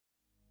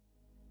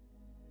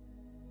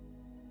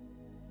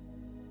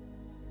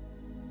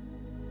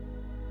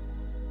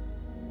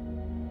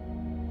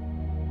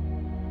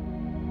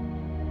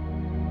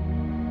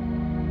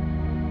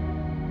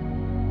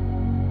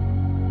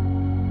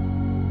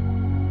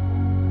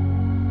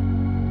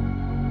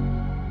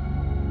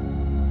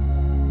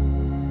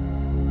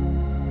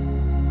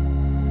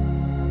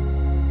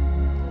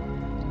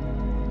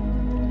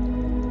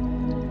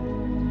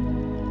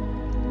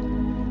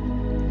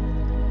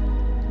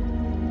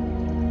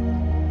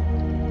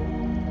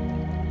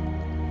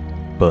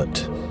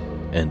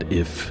And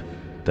if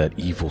that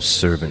evil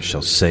servant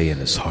shall say in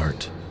his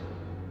heart,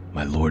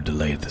 My Lord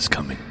delayeth his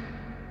coming,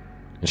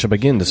 and shall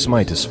begin to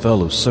smite his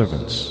fellow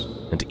servants,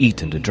 and to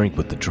eat and to drink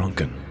with the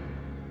drunken,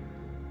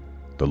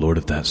 the Lord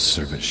of that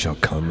servant shall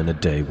come in a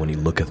day when he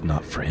looketh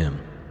not for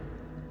him,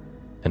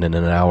 and in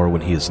an hour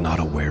when he is not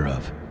aware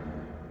of,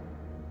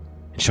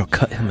 and shall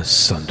cut him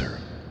asunder,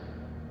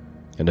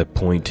 and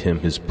appoint him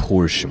his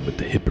portion with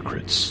the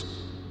hypocrites.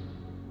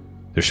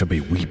 There shall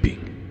be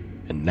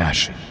weeping and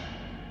gnashing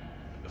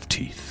of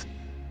teeth.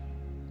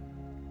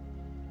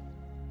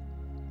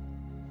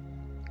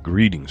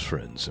 Greetings,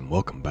 friends, and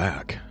welcome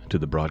back to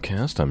the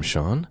broadcast. I'm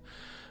Shawn.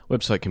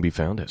 Website can be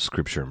found at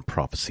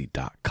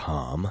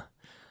scriptureandprophecy.com.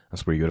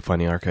 That's where you go to find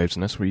the archives,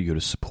 and that's where you go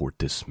to support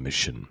this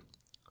mission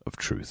of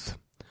truth.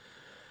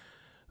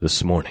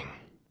 This morning,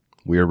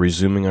 we are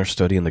resuming our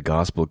study in the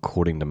Gospel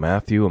according to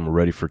Matthew, and we're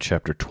ready for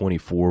chapter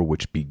 24,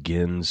 which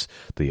begins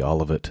the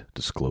Olivet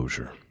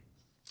Disclosure.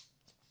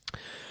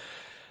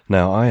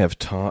 Now, I have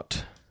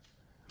taught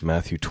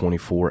Matthew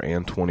 24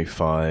 and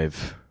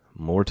 25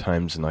 more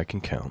times than I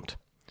can count.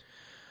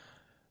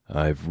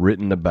 I've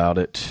written about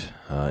it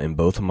in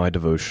both of my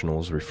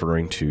devotionals,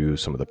 referring to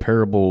some of the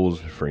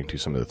parables, referring to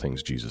some of the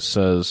things Jesus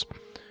says.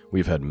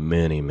 We've had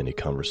many, many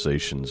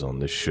conversations on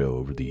this show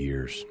over the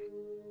years.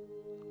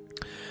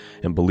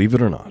 And believe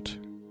it or not,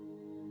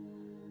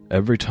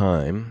 every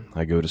time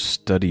I go to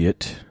study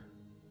it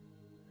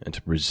and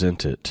to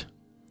present it,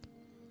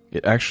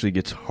 it actually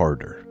gets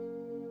harder,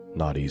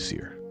 not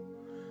easier.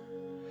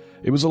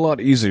 It was a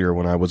lot easier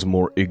when I was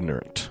more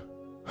ignorant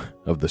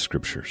of the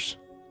scriptures.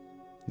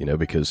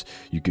 Because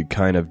you could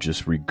kind of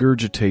just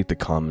regurgitate the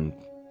common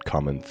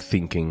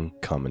thinking,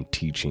 common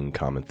teaching,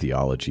 common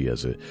theology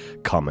as a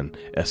common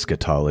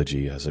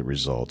eschatology as it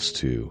results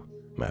to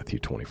Matthew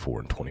 24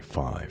 and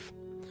 25.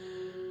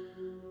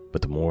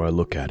 But the more I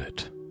look at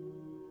it,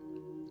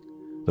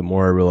 the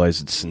more I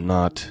realize it's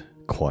not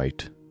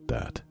quite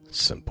that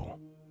simple.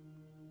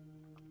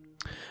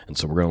 And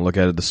so we're going to look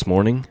at it this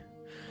morning,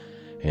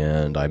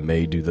 and I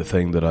may do the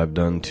thing that I've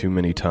done too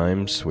many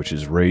times, which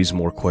is raise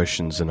more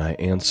questions than I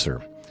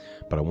answer.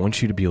 But I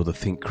want you to be able to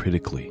think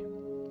critically.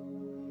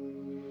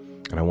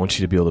 And I want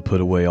you to be able to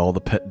put away all the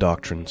pet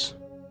doctrines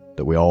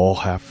that we all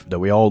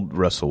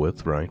wrestle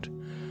with, right?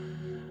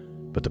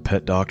 But the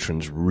pet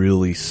doctrines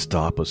really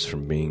stop us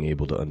from being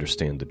able to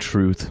understand the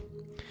truth.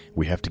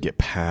 We have to get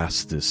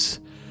past this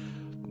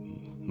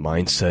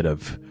mindset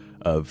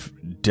of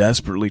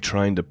desperately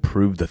trying to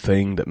prove the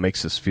thing that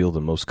makes us feel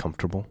the most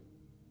comfortable.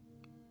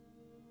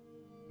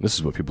 This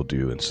is what people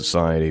do in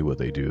society, what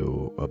they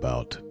do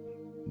about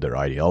their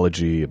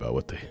ideology,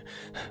 about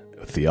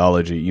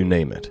theology, you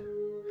name it.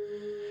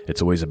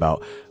 It's always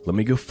about, let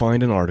me go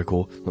find an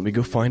article, let me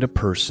go find a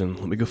person,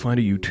 let me go find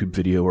a YouTube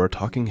video or a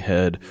talking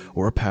head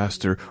or a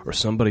pastor or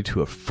somebody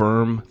to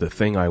affirm the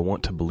thing I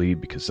want to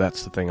believe because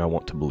that's the thing I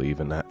want to believe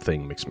and that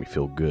thing makes me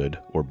feel good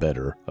or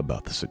better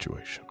about the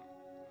situation.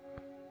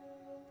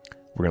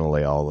 We're going to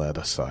lay all that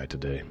aside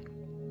today.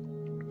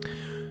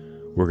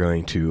 We're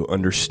going to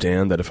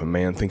understand that if a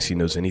man thinks he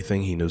knows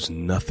anything, he knows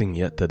nothing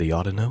yet that he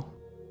ought to know,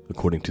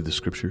 according to the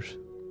scriptures.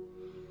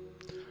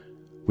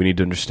 We need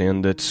to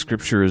understand that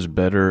scripture is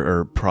better,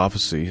 or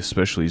prophecy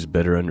especially, is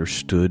better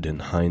understood in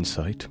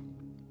hindsight.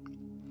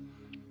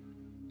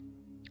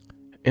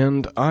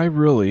 And I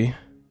really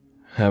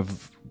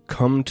have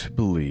come to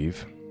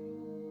believe,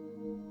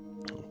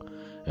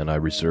 and I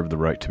reserve the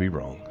right to be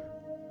wrong,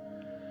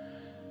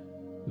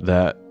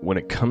 that when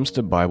it comes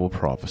to Bible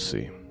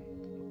prophecy,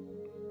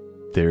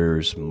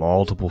 there's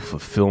multiple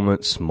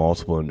fulfillments,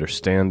 multiple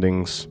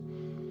understandings,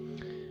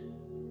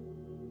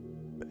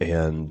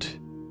 and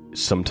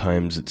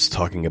sometimes it's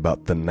talking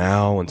about the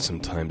now, and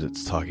sometimes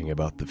it's talking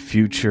about the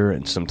future,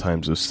 and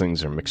sometimes those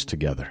things are mixed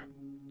together.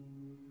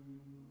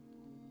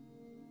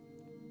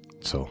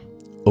 So,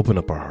 open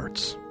up our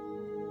hearts.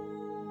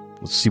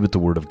 Let's see what the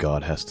Word of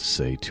God has to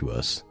say to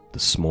us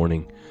this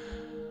morning.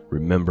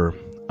 Remember,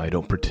 I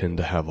don't pretend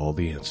to have all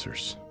the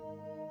answers.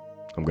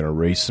 I'm going to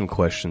raise some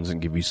questions and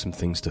give you some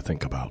things to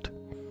think about.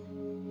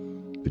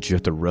 But you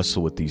have to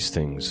wrestle with these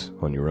things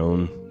on your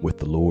own with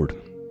the Lord.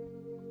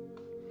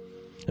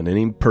 And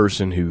any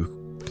person who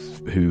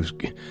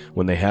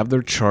when they have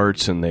their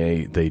charts and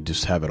they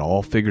just have it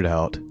all figured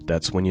out,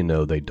 that's when you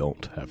know they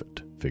don't have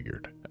it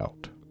figured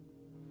out.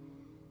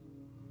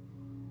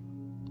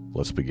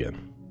 Let's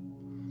begin.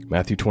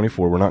 Matthew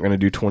 24. We're not going to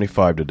do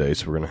 25 today,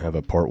 so we're going to have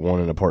a part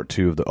 1 and a part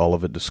 2 of the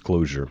Olivet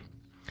Disclosure.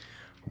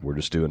 We're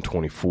just doing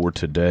 24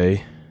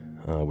 today,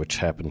 which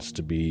happens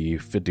to be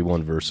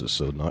 51 verses,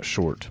 so not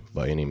short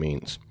by any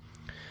means.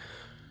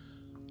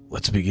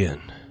 Let's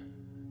begin.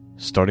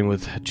 Starting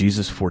with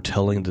Jesus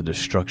foretelling the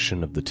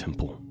destruction of the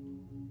temple.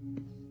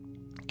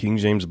 King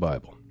James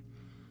Bible.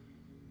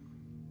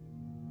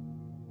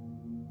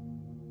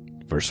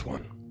 Verse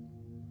 1.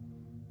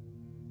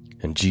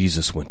 And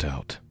Jesus went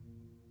out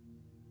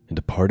and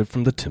departed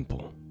from the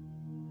temple,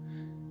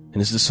 and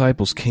his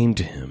disciples came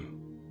to him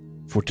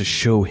for to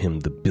show him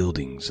the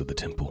buildings of the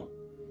temple.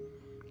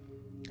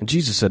 And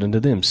Jesus said unto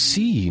them,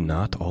 See ye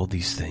not all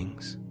these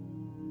things?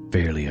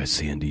 Verily I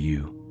say unto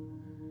you,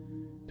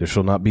 there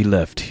shall not be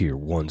left here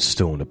one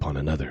stone upon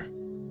another.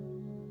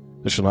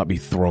 There shall not be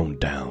thrown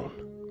down.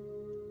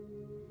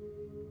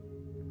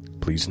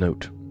 Please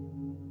note,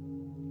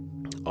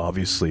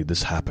 obviously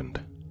this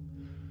happened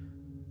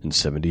in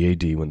 70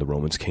 AD when the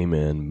Romans came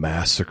in,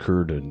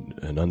 massacred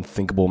an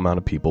unthinkable amount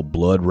of people.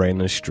 Blood ran in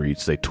the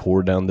streets. They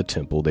tore down the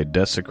temple. They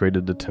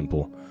desecrated the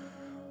temple.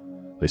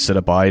 They set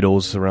up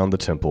idols around the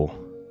temple.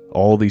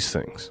 All these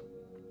things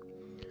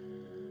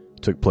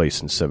took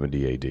place in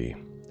 70 AD.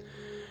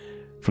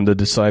 From the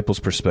disciples'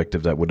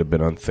 perspective, that would have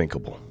been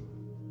unthinkable.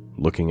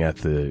 Looking at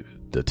the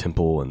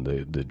temple and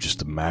the just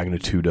the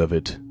magnitude of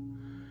it,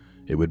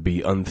 it would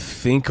be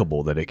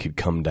unthinkable that it could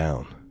come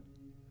down.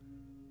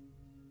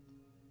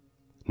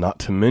 Not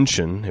to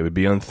mention, it would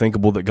be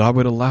unthinkable that God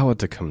would allow it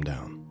to come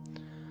down.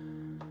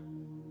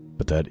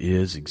 But that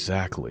is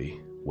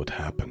exactly what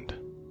happened.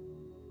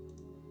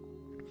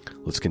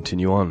 Let's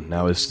continue on.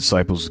 Now his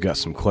disciples got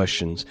some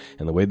questions,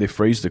 and the way they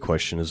phrased the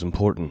question is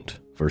important.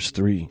 Verse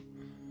 3.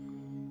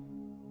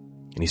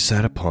 And he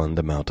sat upon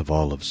the Mount of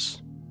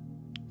Olives.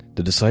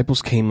 The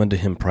disciples came unto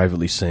him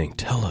privately, saying,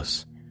 Tell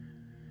us,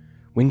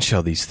 when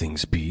shall these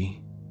things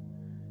be?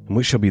 And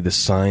what shall be the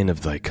sign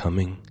of thy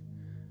coming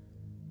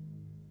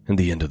and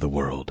the end of the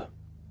world?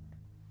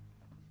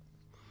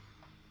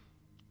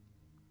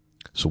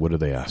 So what are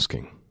they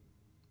asking?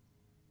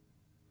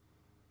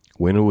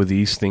 When will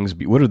these things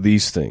be? What are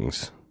these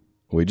things?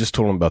 We just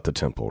told them about the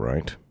temple,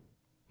 right?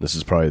 This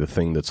is probably the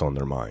thing that's on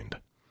their mind.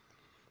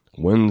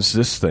 When's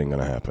this thing going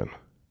to happen?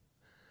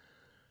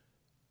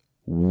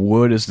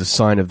 What is the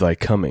sign of thy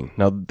coming?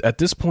 Now, at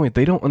this point,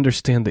 they don't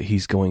understand that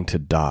he's going to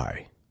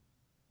die.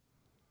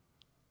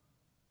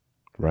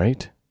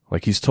 Right?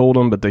 Like he's told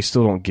them, but they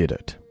still don't get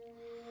it.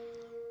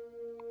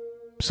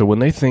 So when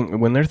they're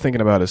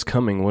thinking about his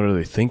coming, what are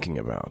they thinking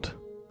about?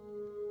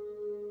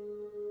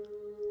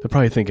 They're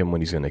probably thinking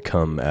when he's going to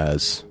come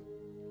as,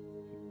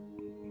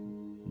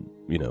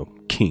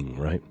 king,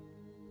 right?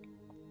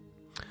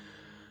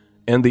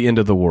 And the end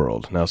of the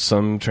world. Now,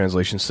 some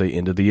translations say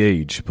end of the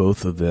age.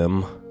 Both of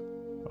them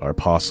are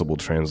possible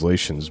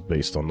translations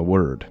based on the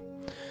word.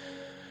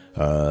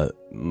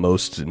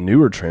 Most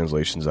newer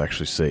translations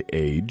actually say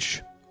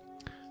age.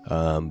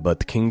 But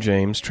the King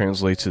James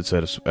translates it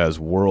as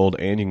world,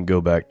 and you can go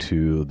back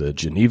to the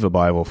Geneva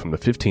Bible from the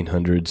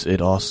 1500s.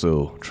 It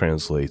also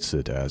translates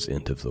it as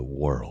end of the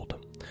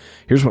world.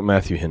 Here's what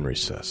Matthew Henry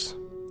says.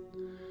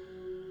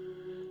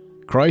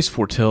 Christ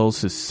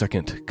foretells his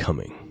second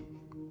coming.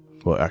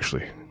 Well,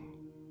 actually,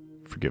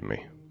 forgive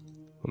me.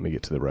 Let me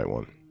get to the right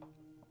one.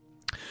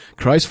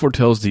 Christ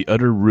foretells the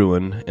utter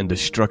ruin and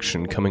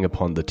destruction coming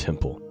upon the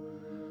temple.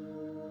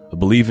 A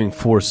believing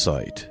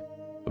foresight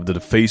of the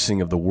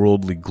defacing of the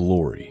worldly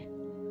glory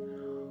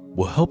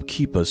will help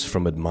keep us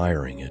from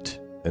admiring it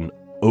and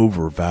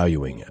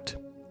overvaluing it.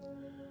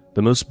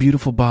 The most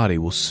beautiful body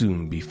will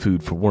soon be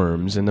food for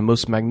worms, and the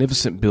most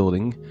magnificent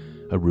building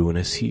a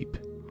ruinous heap.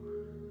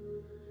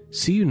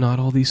 See you not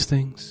all these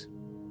things?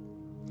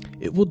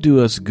 It will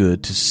do us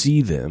good to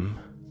see them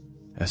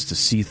as to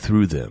see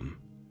through them,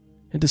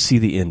 and to see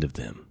the end of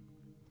them.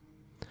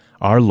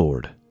 Our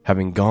Lord,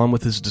 having gone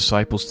with his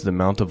disciples to the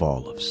Mount of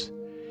Olives,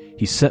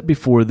 he set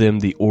before them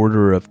the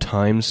order of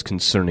times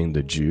concerning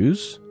the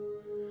Jews,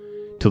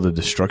 till the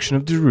destruction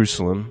of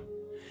Jerusalem,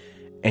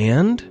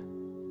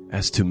 and,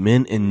 as to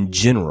men in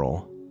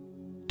general,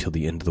 till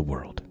the end of the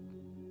world.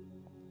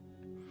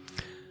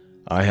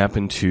 I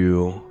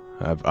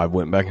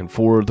went back and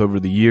forth over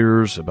the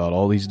years about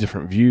all these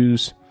different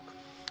views.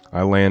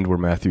 I land where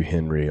Matthew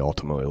Henry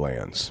ultimately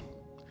lands.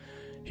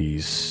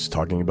 He's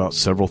talking about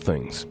several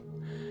things.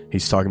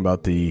 He's talking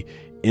about the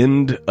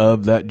end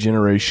of that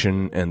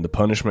generation and the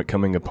punishment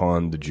coming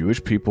upon the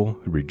Jewish people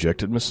who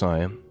rejected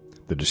Messiah,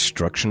 the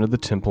destruction of the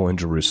temple in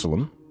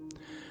Jerusalem.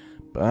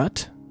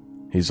 But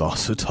he's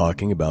also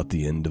talking about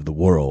the end of the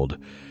world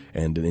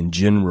and in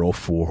general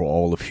for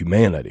all of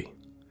humanity.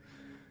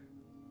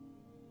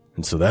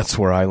 And so that's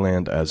where I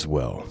land as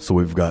well. So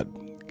we've got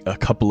a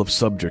couple of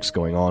subjects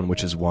going on,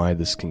 which is why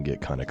this can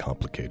get kind of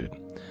complicated.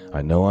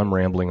 I know I'm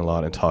rambling a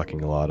lot and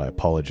talking a lot. I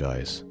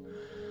apologize.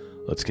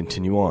 Let's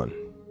continue on.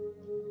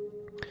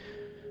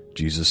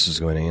 Jesus is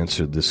going to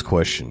answer this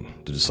question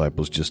the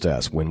disciples just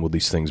asked. When will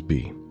these things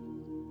be?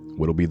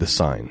 What will be the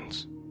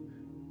signs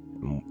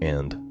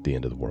and the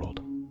end of the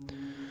world?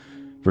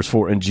 Verse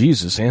 4, And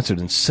Jesus answered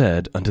and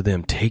said unto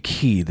them, Take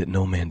heed that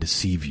no man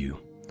deceive you.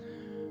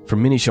 For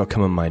many shall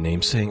come in my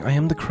name, saying, I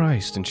am the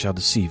Christ, and shall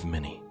deceive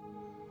many.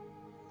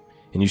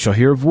 And you shall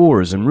hear of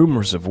wars and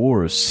rumors of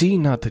wars. See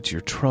not that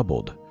you're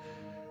troubled.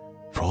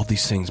 For all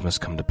these things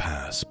must come to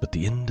pass, but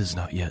the end is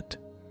not yet.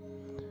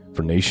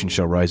 For nation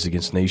shall rise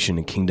against nation,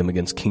 and kingdom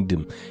against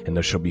kingdom, and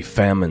there shall be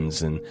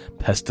famines and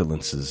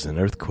pestilences and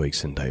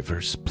earthquakes in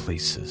diverse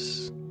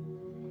places.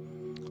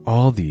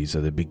 All these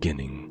are the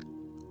beginning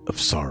of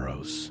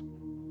sorrows.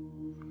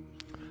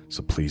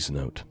 So please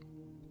note,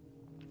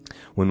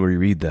 when we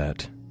read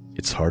that,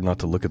 it's hard not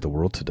to look at the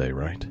world today,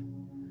 right?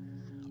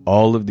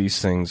 All of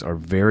these things are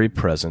very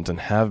present and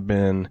have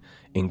been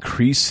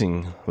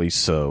increasingly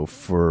so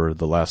for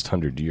the last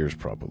 100 years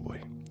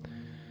probably.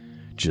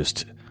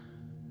 Just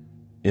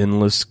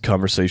endless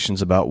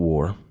conversations about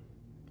war.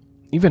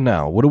 Even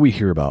now, what do we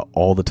hear about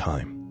all the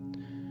time?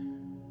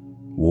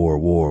 War,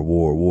 war,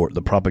 war, war.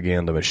 The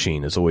propaganda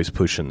machine is always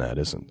pushing that,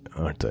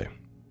 aren't they?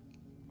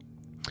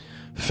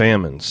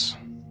 Famines.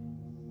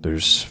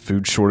 There's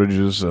food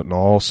shortages in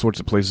all sorts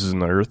of places in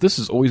the earth. This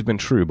has always been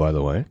true, by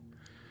the way.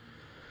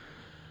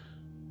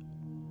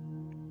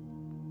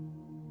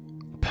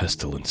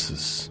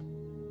 Pestilences.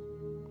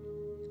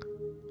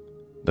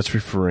 That's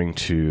referring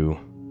to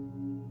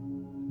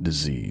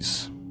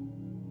disease.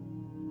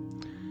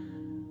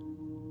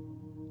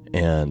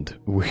 And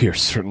we are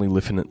certainly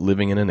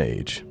living in an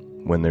age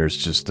when there's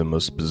just the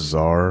most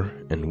bizarre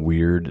and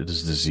weird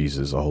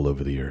diseases all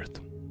over the earth.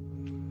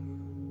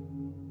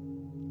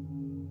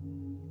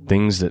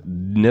 Things that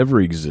never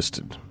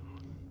existed,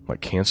 like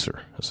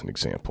cancer, as an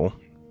example.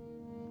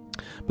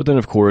 But then,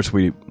 of course,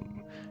 we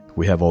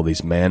have all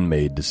these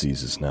man-made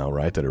diseases now,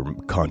 right, that are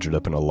conjured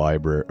up in a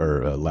library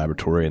or a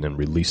laboratory and then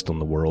released on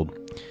the world.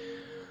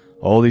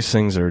 All these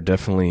things are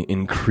definitely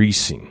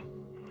increasing.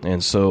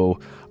 And so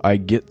I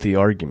get the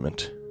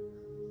argument,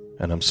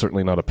 and I'm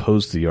certainly not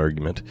opposed to the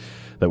argument,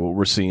 that what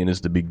we're seeing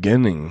is the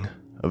beginning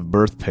of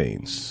birth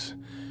pains.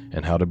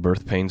 And how do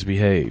birth pains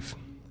behave?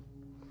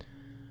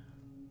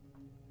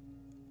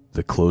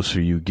 The closer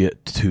you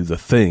get to the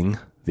thing,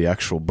 the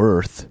actual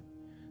birth,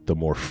 the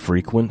more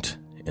frequent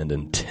and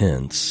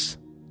intense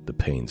the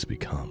pains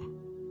become.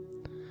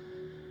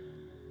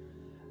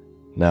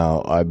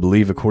 Now, I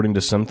believe, according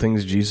to some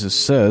things, Jesus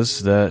says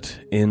that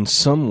in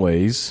some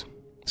ways,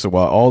 so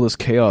while all this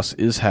chaos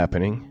is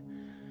happening,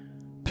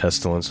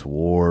 pestilence,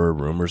 war,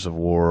 rumors of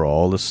war,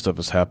 all this stuff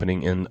is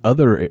happening, in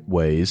other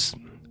ways,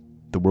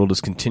 the world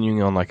is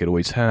continuing on like it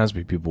always has,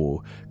 but people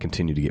will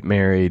continue to get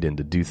married and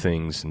to do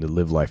things and to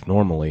live life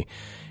normally,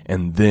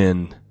 and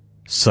then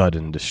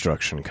sudden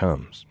destruction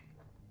comes.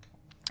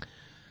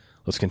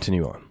 Let's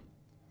continue on.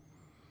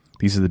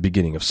 These are the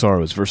beginning of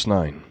sorrows. Verse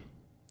 9.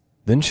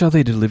 Then shall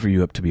they deliver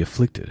you up to be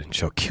afflicted, and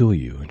shall kill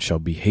you, and shall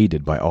be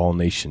hated by all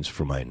nations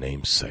for my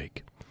name's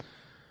sake.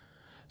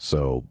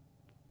 So,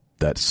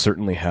 that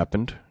certainly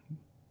happened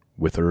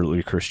with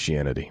early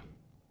Christianity.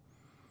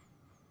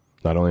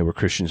 Not only were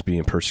Christians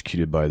being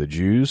persecuted by the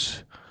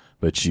Jews,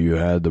 but you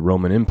had the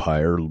Roman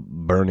Empire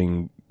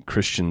burning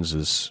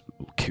Christians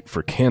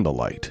for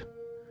candlelight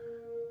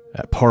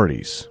at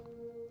parties.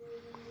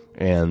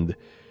 And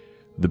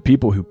the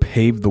people who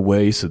paved the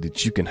way so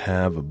that you can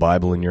have a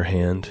Bible in your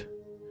hand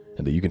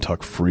and that you can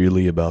talk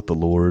freely about the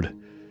Lord,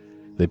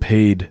 they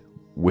paid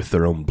with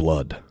their own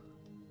blood.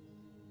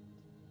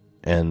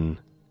 And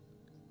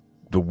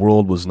the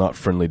world was not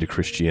friendly to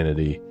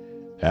Christianity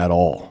at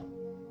all.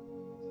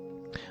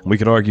 We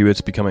could argue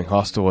it's becoming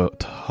hostile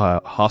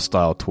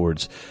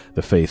towards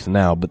the faith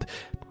now, but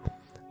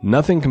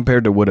nothing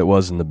compared to what it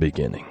was in the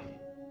beginning.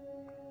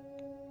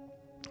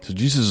 So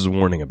Jesus is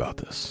warning about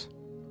this.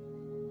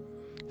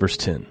 Verse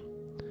 10.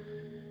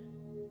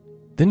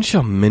 Then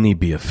shall many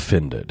be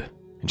offended,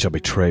 and shall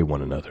betray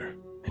one another,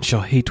 and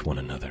shall hate one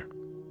another.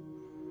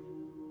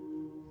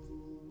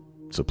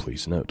 So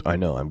please note, I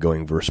know I'm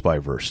going verse by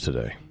verse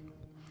today.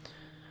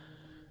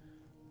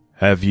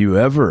 Have you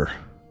ever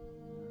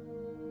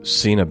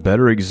seen a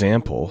better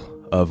example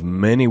of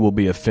many will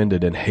be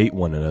offended and hate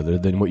one another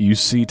than what you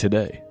see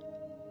today?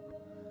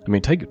 I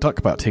mean, talk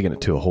about taking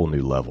it to a whole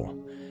new level.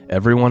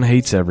 Everyone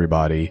hates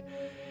everybody.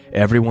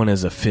 Everyone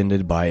is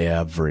offended by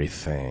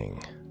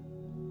everything.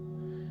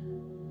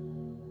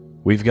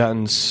 We've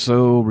gotten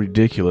so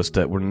ridiculous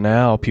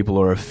that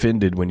people are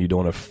offended when you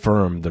don't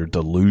affirm their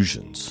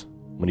delusions,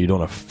 when you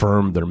don't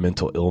affirm their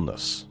mental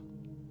illness.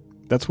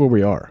 That's where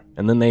we are.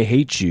 And then they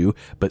hate you,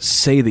 but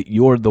say that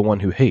you're the one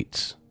who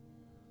hates.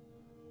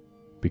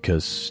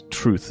 Because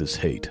truth is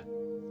hate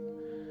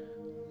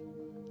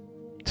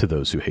to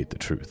those who hate the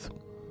truth.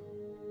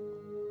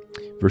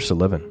 Verse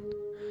 11.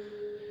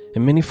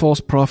 And many false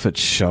prophets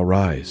shall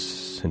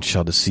rise, and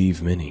shall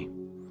deceive many.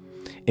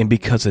 And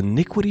because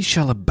iniquity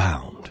shall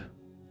abound,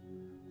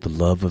 the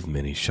love of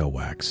many shall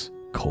wax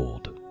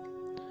cold.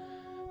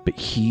 But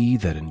he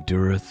that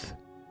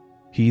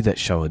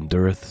shall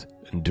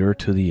endure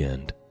to the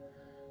end,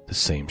 the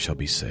same shall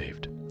be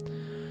saved.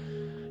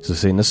 So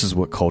saying this is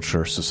what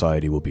culture,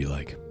 society will be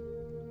like.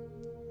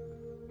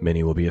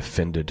 Many will be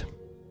offended.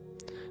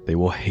 They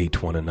will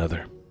hate one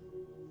another.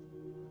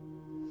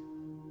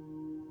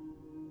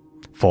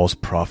 False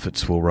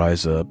prophets will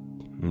rise up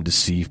and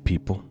deceive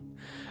people.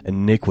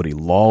 Iniquity,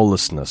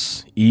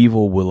 lawlessness,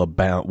 evil will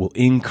abound, will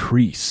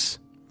increase,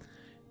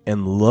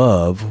 and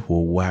love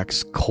will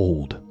wax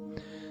cold.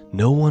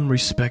 No one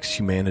respects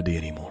humanity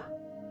anymore.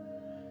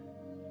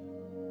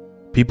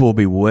 People will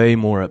be way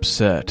more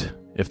upset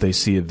if they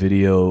see a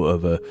video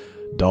of a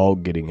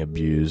dog getting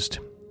abused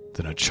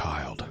than a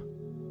child.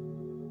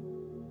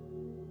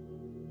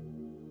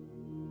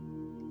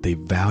 They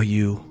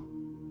value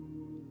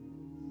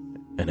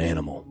an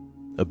animal,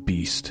 a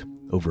beast,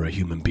 over a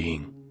human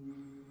being.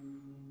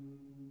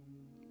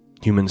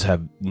 Humans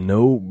have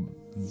no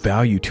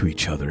value to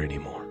each other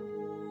anymore.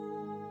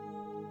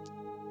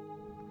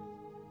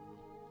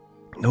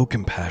 No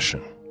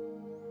compassion.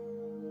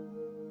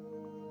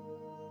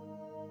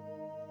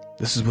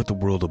 This is what the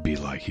world will be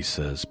like, he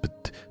says,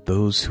 but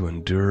those who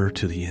endure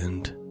to the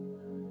end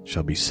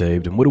shall be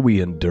saved. And what are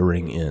we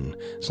enduring in?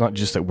 It's not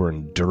just that we're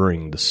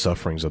enduring the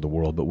sufferings of the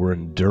world, but we're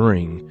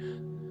enduring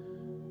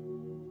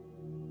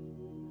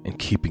and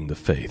keeping the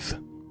faith.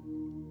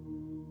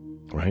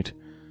 Right?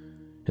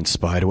 In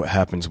spite of what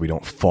happens, we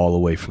don't fall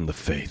away from the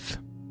faith.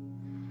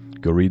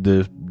 Go read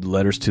the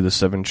letters to the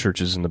 7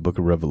 churches in the book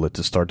of Revelation,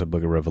 to start the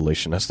book of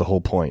Revelation. That's the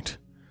whole point,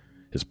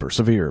 is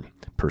persevere.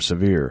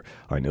 Persevere.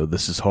 I know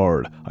this is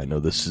hard. I know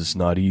this is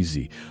not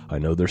easy. I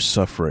know there's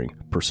suffering.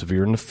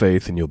 Persevere in the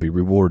faith and you'll be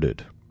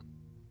rewarded.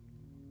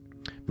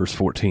 Verse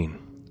 14.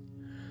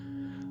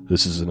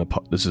 This is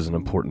an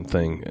important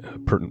thing,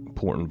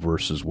 important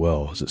verse as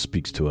well, as it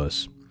speaks to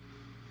us.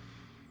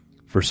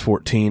 Verse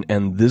 14,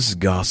 and this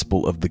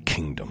gospel of the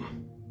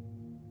kingdom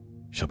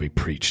shall be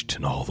preached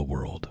in all the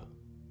world,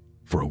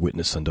 for a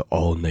witness unto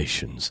all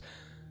nations,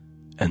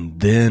 and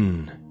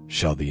then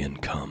shall the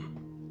end come.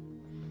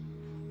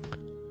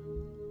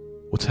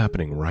 What's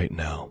happening right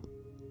now?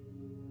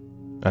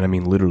 And I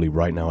mean literally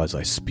right now as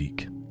I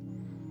speak.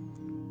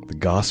 The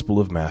Gospel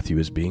of Matthew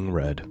is being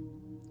read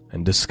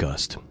and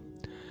discussed,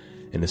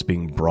 and it's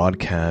being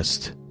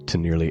broadcast to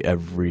nearly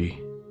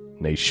every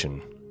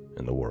nation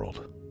in the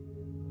world.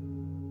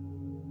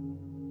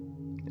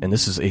 And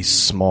this is a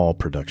small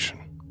production.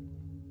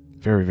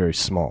 Very, very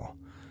small.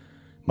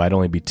 Might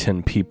only be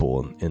 10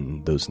 people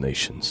in those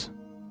nations.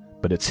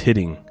 But it's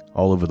hitting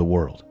all over the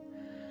world.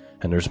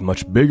 And there's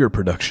much bigger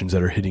productions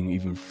that are hitting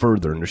even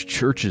further. And there's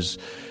churches,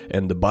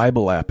 and the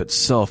Bible app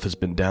itself has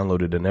been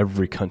downloaded in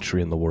every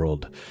country in the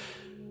world.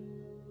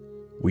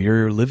 We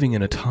are living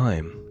in a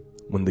time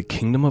when the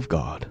kingdom of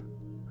God,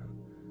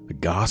 the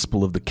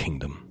gospel of the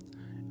kingdom,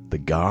 the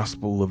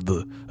gospel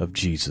of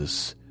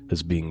Jesus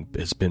has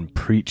been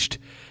preached,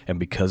 and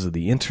because of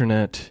the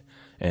internet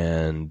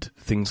and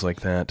things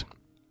like that,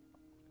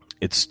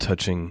 it's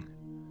touching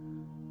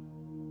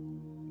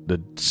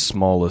the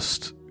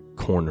smallest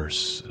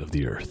corners of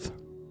the earth.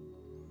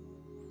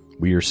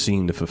 We are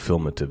seeing the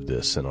fulfillment of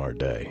this in our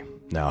day.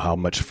 Now, how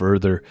much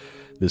further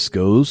this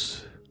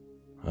goes,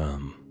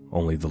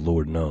 only the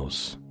Lord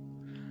knows.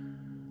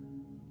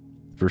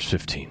 Verse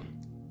 15.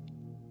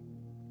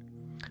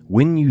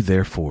 When you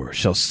therefore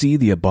shall see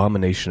the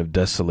abomination of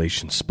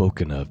desolation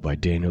spoken of by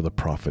Daniel the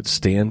prophet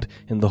stand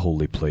in the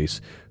holy place,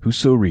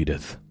 whoso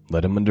readeth,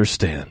 let him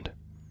understand.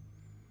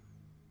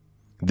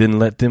 Then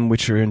let them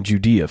which are in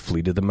Judea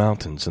flee to the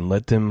mountains, and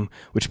let them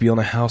which be on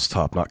a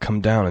housetop not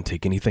come down and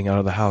take anything out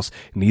of the house,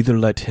 neither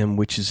let him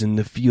which is in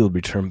the field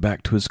return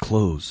back to his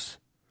clothes.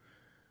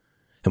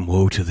 And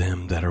woe to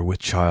them that are with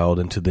child,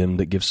 and to them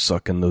that give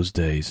suck in those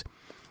days.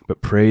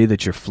 But pray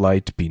that your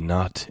flight be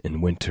not in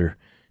winter,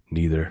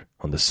 neither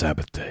on the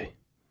Sabbath day.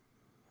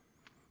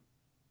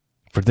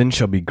 For then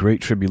shall be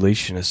great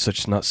tribulation, as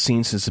such not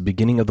seen since the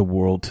beginning of the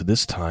world to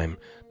this time,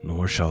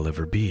 nor shall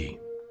ever be.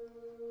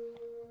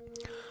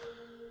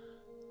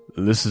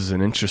 This is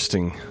an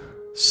interesting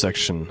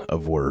section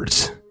of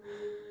words.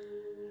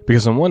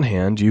 Because on one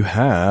hand, you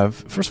have,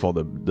 first of all,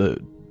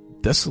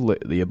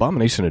 the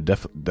abomination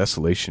of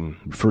desolation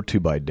referred to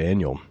by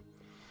Daniel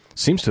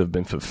seems to have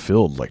been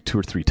fulfilled like 2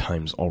 or 3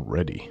 times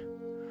already.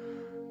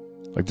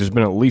 Like there's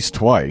been at least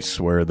twice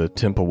where the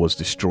temple was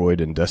destroyed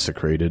and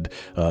desecrated.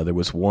 There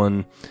was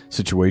one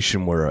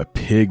situation where a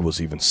pig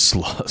was even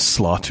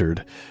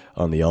slaughtered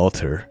on the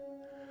altar.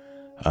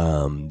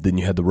 Then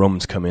you had the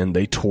Romans come in.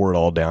 They tore it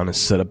all down and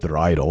set up their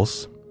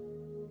idols.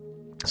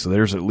 So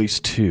there's at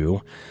least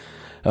 2.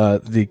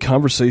 The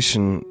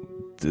conversation,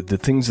 the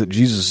things that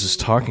Jesus is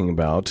talking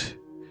about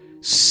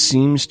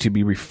seems to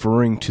be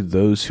referring to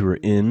those who are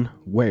in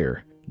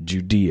where?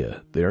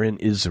 Judea. They're in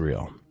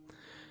Israel.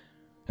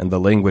 And the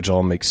language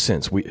all makes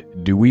sense.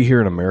 Do we here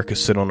in America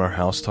sit on our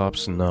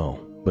housetops?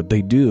 No. But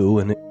they do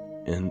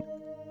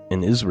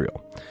in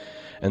Israel.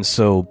 And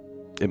so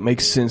it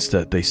makes sense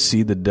that they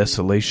see the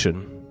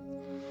desolation.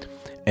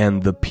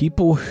 And the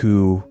people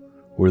who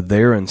were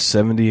there in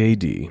 70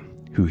 AD,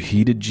 who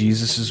heeded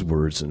Jesus'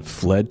 words and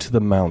fled to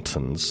the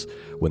mountains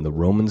when the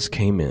Romans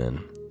came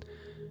in,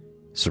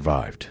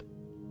 survived.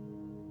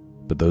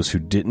 But those who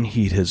didn't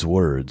heed his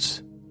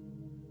words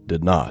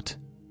did not.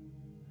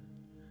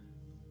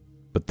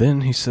 But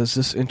then he says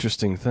this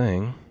interesting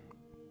thing.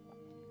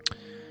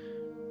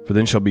 For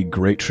then shall be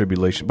great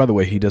tribulation. By the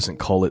way, he doesn't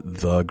call it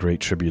the great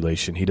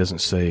tribulation. He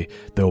doesn't say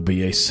there'll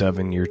be a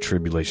 7-year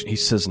tribulation. He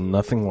says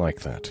nothing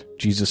like that.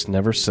 Jesus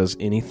never says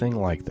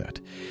anything like that.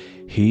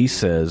 He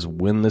says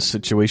when this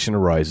situation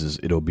arises,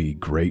 it'll be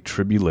great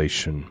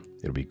tribulation.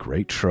 It'll be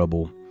great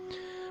trouble,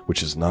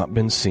 which has not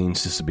been seen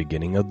since the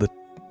beginning of the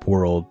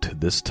world to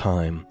this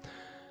time.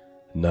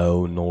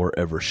 No, nor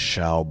ever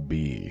shall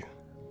be.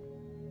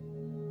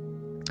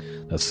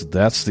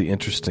 That's the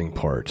interesting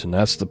part, and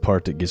that's the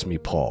part that gives me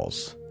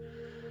pause.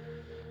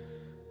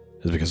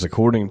 Is because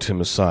according to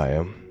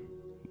Messiah,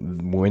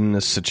 when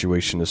this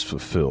situation is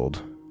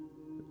fulfilled,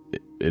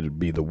 it'd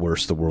be the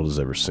worst the world has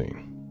ever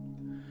seen.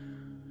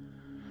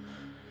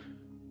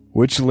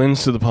 Which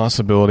lends to the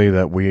possibility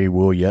that we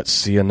will yet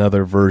see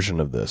another version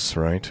of this,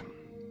 right?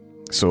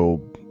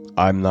 So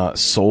I'm not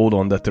sold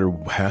on that there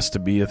has to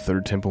be a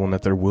third temple and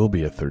that there will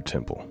be a third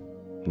temple.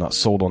 Not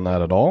sold on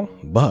that at all,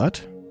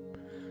 but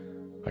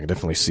I can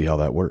definitely see how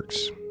that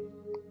works.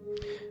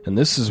 And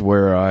this is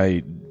where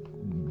I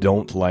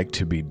don't like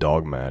to be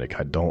dogmatic.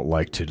 I don't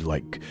like to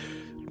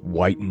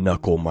white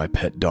knuckle my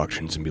pet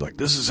doctrines and be like,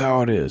 this is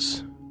how it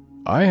is.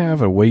 I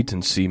have a wait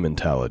and see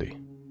mentality.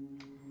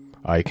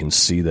 I can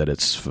see that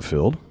it's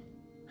fulfilled.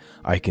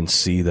 I can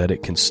see that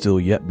it can still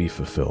yet be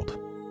fulfilled.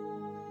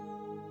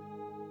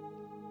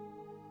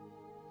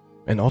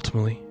 And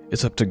ultimately,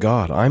 it's up to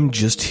God. I'm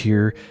just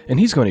here, and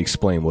He's going to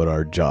explain what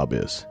our job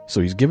is. So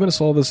He's given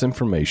us all this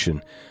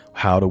information.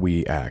 How do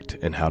we act,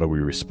 and how do we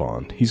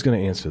respond? He's going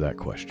to answer that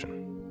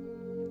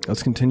question.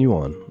 Let's continue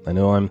on. I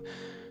know I'm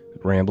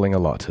rambling a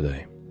lot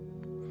today.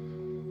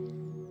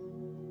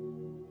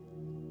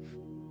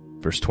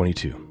 Verse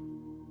 22.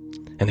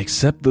 And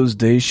except those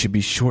days should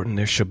be shortened,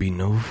 there shall be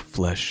no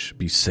flesh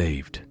be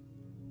saved.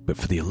 But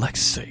for the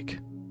elect's sake,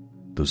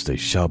 those days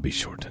shall be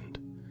shortened.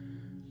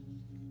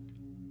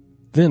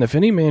 Then if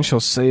any man shall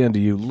say unto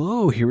you,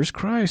 Lo, here is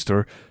Christ,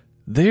 or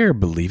there,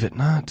 believe it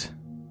not.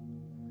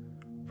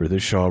 For there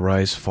shall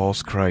arise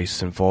false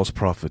Christs and false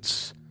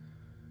prophets,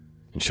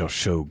 and shall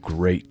show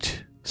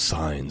great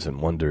signs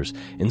and wonders,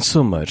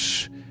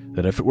 insomuch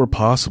that if it were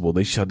possible,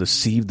 they shall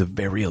deceive the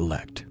very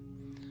elect.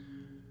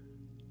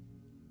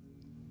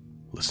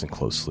 Listen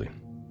closely.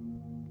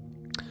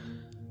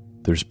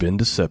 There's been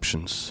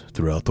deceptions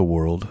throughout the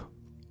world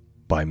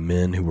by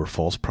men who were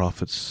false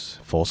prophets,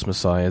 false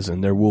messiahs,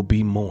 and there will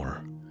be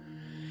more.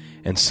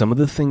 And some of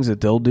the things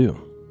that they'll do,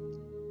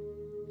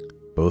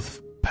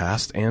 both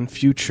past and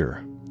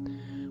future,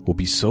 will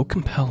be so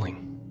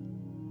compelling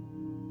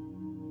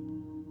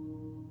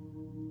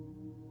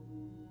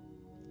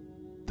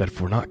that if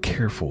we're not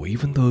careful,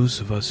 even those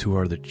of us who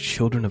are the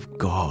children of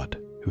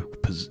God,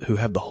 who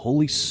have the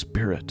Holy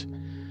Spirit,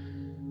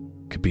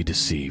 could be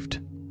deceived.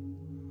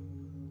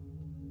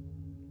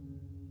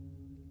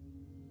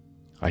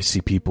 I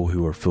see people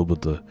who are filled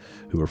with the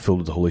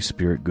Holy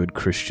Spirit, good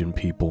Christian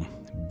people,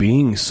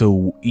 being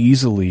so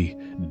easily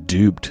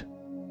duped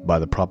by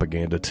the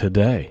propaganda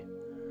today.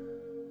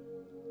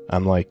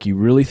 I'm like, you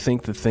really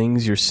think the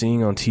things you're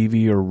seeing on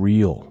TV are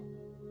real?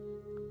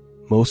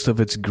 Most of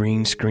it's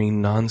green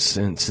screen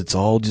nonsense. It's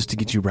all just to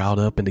get you riled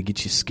up and to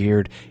get you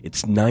scared.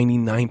 It's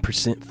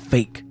 99%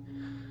 fake.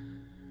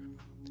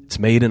 It's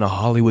made in a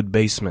Hollywood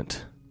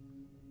basement.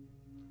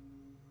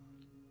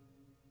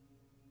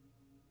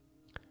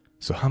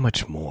 So how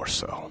much more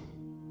so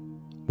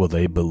will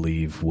they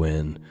believe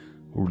when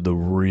the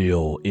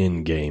real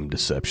in-game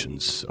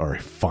deceptions are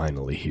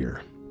finally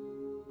here?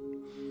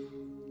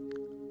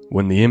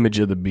 When the image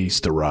of the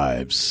beast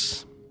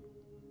arrives.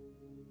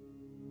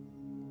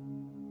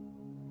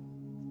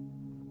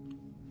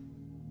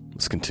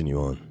 Let's continue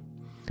on.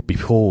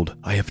 Behold,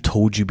 I have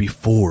told you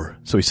before.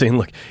 So he's saying,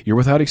 look, you're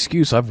without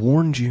excuse. I've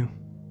warned you.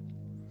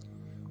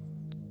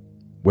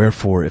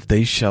 Wherefore, if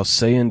they shall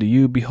say unto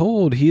you,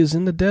 Behold, he is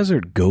in the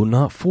desert, go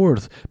not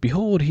forth.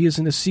 Behold, he is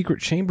in a secret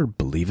chamber,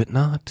 believe it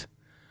not.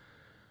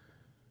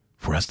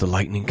 For as the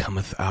lightning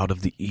cometh out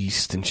of the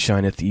east, and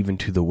shineth even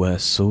to the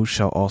west, so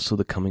shall also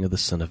the coming of the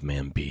Son of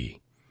Man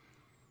be.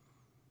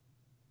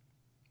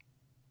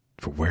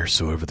 For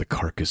wheresoever the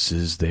carcass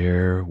is,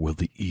 there will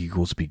the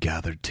eagles be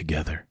gathered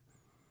together.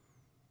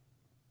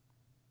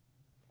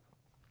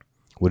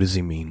 What does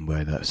he mean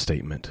by that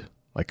statement?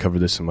 I cover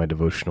this in my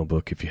devotional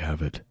book if you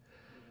have it.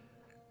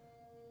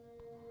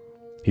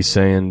 He's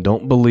saying,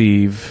 don't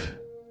believe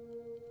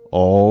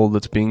all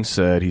that's being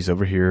said. He's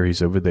over here,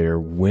 he's over there.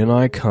 When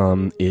I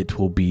come, it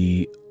will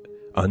be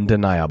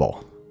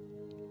undeniable.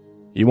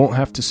 You won't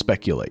have to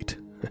speculate.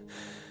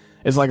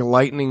 It's like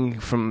lightning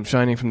from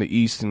shining from the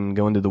east and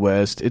going to the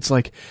west. It's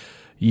like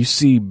you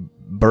see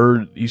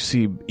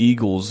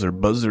eagles or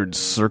buzzards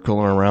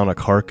circling around a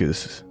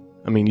carcass.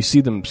 I mean, you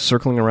see them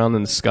circling around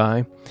in the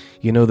sky.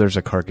 You know there's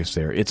a carcass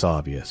there. It's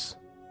obvious.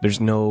 There's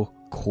no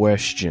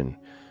question.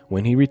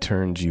 When he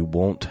returns, you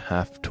won't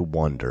have to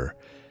wonder.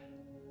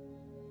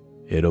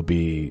 There'll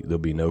be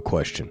no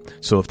question.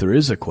 So if there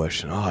is a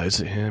question, is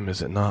it him?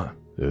 Is it not?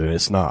 Then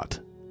it's not.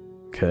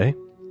 Okay?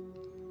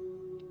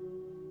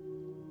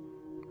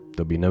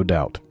 There'll be no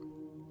doubt.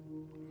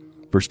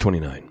 Verse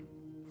 29.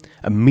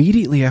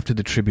 Immediately after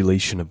the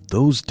tribulation of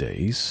those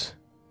days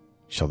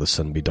shall the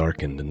sun be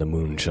darkened, and the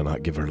moon shall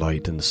not give her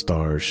light, and the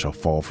stars shall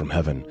fall from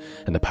heaven,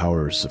 and the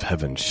powers of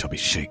heaven shall be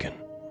shaken.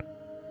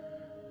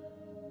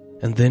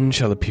 And then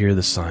shall appear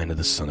the sign of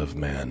the Son of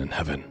Man in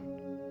heaven.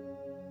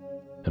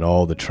 And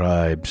all the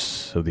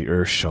tribes of the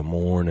earth shall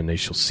mourn, and they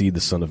shall see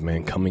the Son of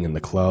Man coming in the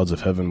clouds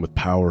of heaven with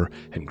power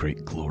and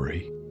great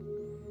glory.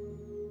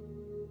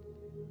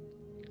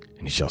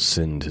 And he shall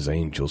send his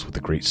angels with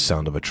a great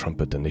sound of a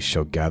trumpet, and they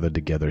shall gather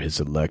together his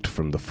elect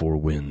from the four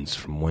winds,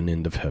 from one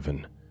end of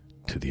heaven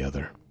to the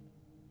other.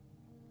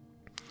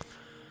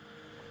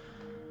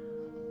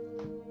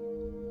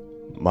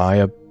 My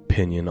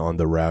opinion on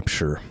the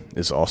rapture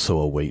is also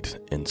a wait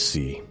and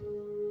see.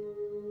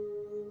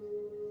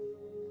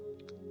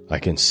 I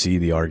can see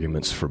the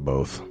arguments for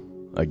both.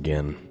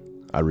 Again,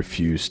 I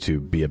refuse to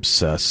be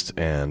obsessed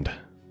and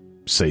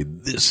say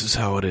this is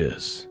how it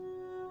is.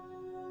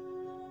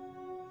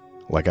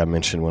 Like I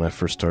mentioned when I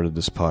first started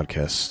this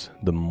podcast,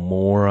 the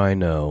more I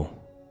know,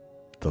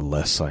 the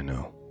less I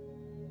know.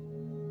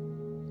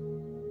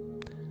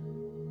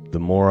 The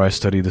more I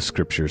study the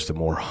scriptures, the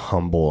more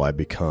humble I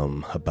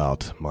become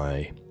about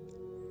my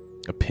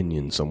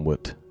opinions on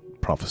what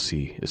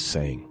prophecy is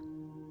saying.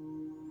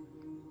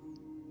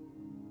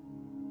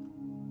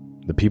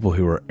 The people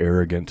who are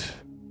arrogant,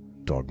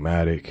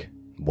 dogmatic,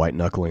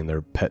 white-knuckling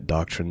their pet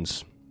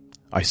doctrines,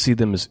 I see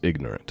them as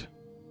ignorant.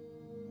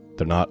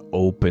 They're not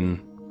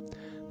open.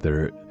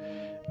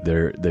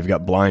 They've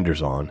got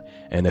blinders on,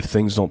 and if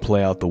things don't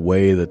play out the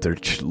way that their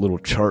little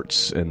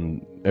charts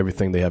and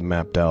everything they have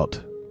mapped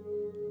out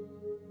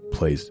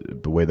plays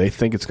the way they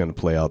think it's going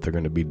to play out, they're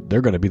going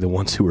to be the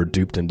ones who are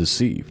duped and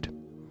deceived.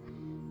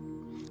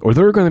 Or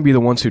they're going to be the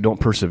ones who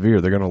don't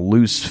persevere. They're going to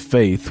lose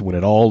faith when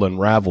it all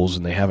unravels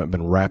and they haven't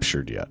been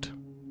raptured yet.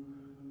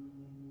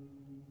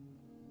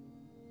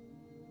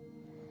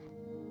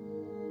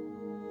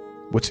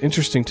 What's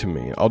interesting to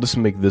me, I'll just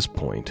make this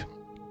point.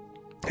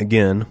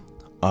 Again,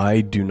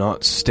 I do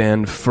not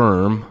stand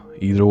firm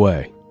either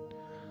way.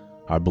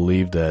 I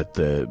believe that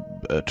the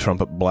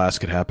trumpet blast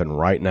could happen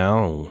right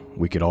now and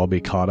we could all be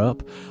caught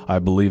up. I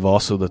believe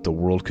also that the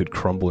world could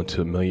crumble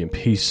into a million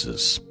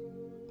pieces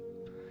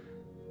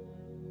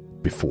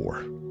before.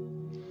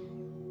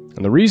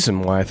 And the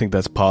reason why I think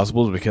that's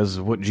possible is because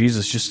of what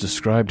Jesus just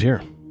described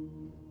here.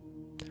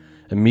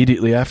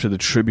 Immediately after the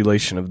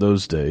tribulation of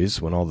those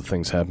days, when all the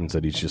things happen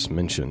that he's just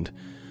mentioned,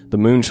 the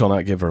moon shall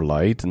not give her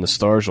light, and the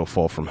stars shall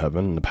fall from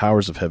heaven, and the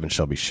powers of heaven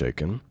shall be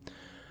shaken.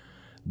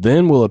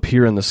 Then will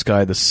appear in the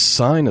sky the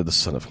sign of the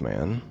Son of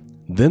Man.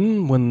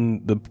 Then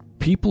when the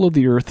people of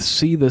the earth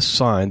see this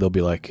sign, they'll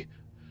be like,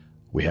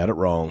 we had it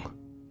wrong.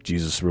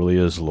 Jesus really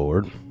is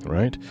Lord,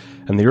 right?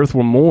 And the earth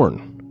will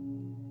mourn.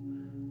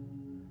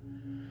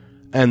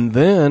 And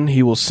then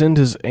he will send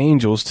his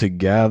angels to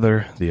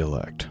gather the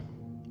elect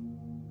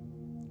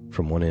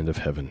from one end of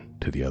heaven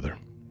to the other.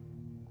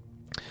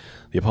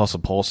 The Apostle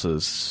Paul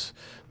says,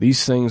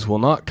 these things will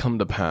not come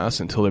to pass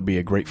until there be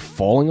a great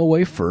falling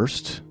away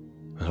first,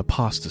 an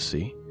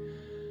apostasy,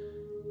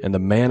 and the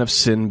man of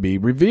sin be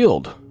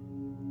revealed.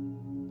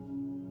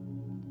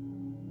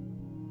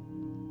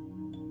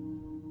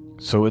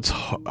 So it's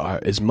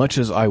as much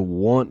as I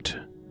want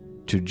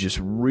to just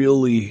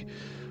really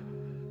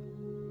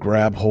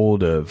grab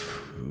hold of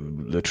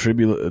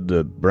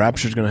the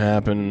rapture's going to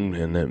happen,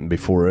 and then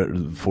before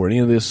any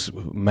of this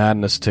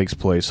madness takes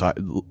place, I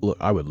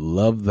would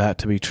love that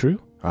to be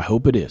true. I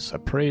hope it is. I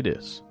pray it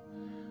is.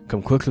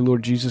 Come quickly,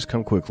 Lord Jesus,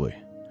 come quickly.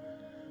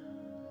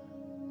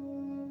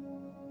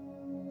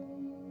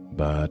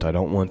 But I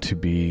don't want to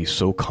be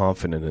so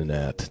confident in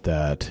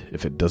that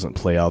if it doesn't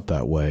play out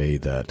that way,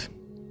 that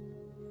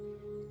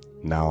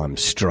now I'm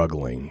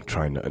struggling,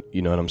 trying to,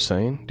 you know what I'm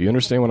saying? Do you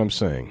understand what I'm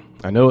saying?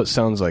 I know it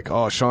sounds like,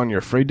 oh, Shawn, you're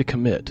afraid to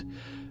commit.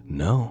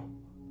 No.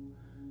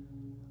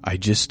 I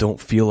just don't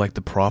feel like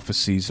the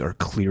prophecies are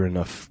clear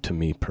enough to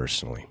me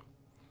personally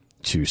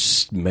to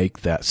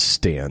make that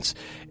stance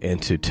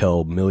and to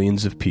tell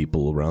millions of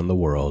people around the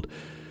world.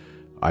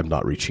 I'm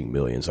not reaching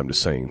millions. I'm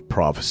just saying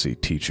prophecy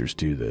teachers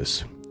do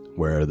this,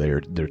 where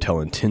they're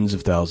telling tens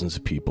of thousands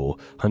of people,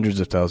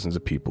 hundreds of thousands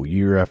of people,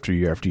 year after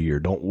year after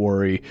year, don't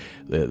worry,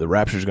 the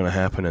rapture's going to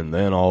happen and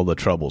then all the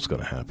trouble's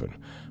going to happen.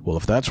 Well,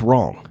 if that's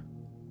wrong,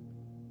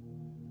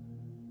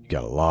 you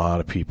got a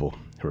lot of people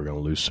who are going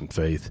to lose some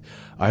faith.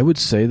 I would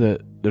say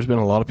that there's been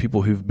a lot of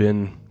people who've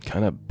been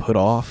kind of put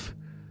off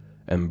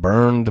and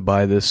burned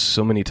by this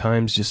so many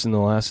times just in the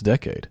last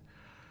decade.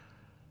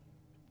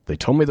 They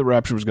told me the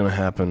rapture was going to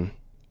happen.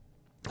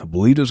 I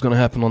believed it was going to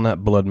happen on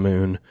that blood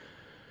moon.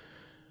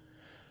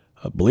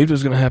 I believed it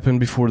was going to happen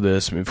before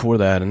this, before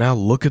that, and now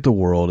look at the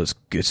world.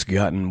 It's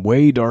gotten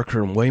way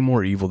darker and way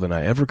more evil than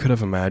I ever could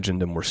have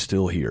imagined, and we're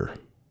still here.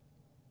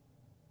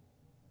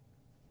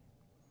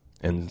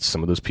 And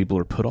some of those people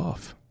are put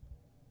off.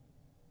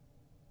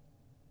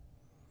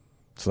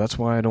 So that's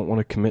why I don't want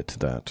to commit to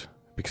that.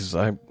 Because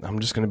I'm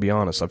just going to be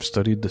honest. I've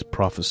studied this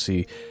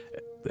prophecy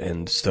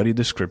and studied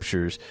the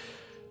scriptures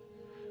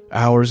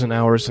hours and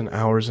hours and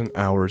hours and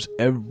hours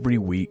every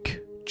week,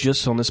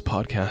 just on this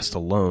podcast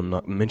alone,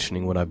 not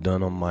mentioning what I've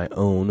done on my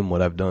own and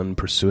what I've done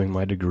pursuing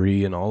my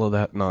degree and all of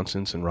that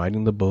nonsense and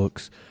writing the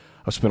books.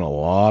 I've spent a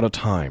lot of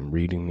time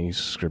reading these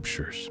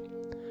scriptures.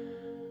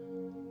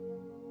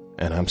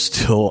 And I'm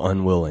still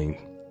unwilling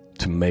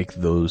to make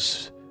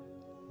those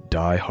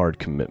die-hard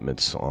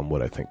commitments on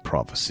what I think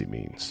prophecy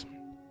means.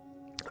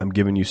 I'm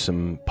giving you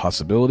some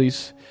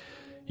possibilities.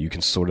 You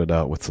can sort it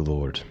out with the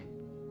Lord.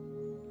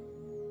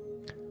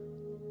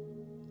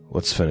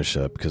 Let's finish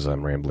up because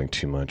I'm rambling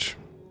too much.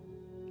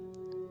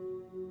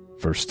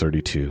 Verse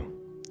 32.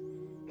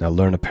 Now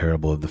learn a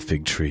parable of the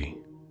fig tree.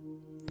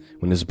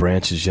 When his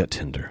branch is yet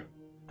tender,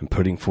 and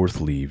putting forth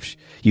leaves,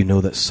 you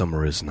know that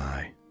summer is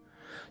nigh.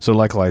 So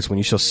likewise, when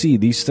you shall see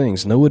these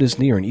things, know it is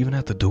near, and even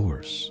at the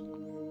doors.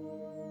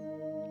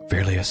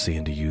 Verily I say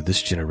unto you,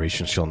 this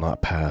generation shall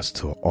not pass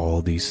till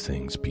all these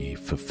things be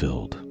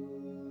fulfilled.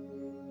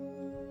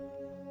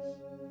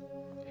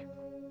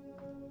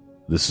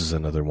 This is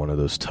another one of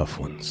those tough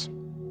ones.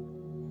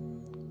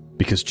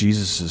 Because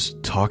Jesus is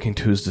talking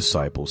to his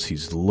disciples,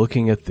 he's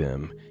looking at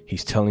them,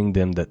 he's telling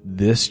them that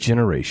this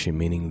generation,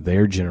 meaning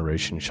their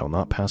generation, shall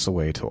not pass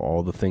away till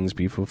all the things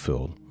be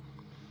fulfilled.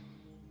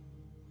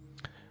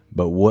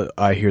 But what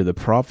I hear the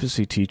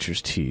prophecy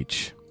teachers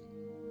teach,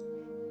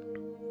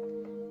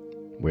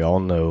 we all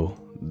know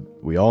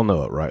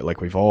it, right?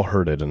 Like we've all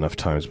heard it enough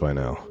times by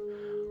now.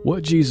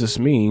 What Jesus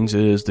means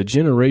is the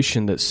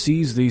generation that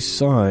sees these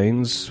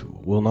signs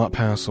will not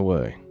pass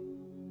away.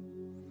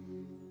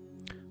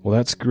 Well,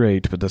 that's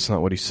great, but that's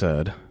not what he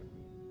said.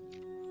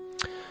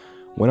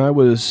 When I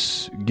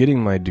was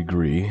getting my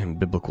degree in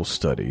biblical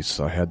studies,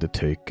 I had to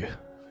take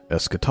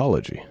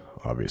eschatology,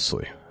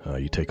 obviously.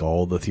 You take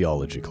all the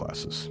theology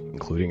classes,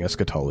 including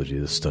eschatology,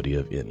 the study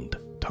of end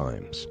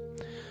times.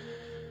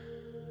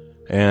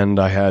 And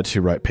I had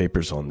to write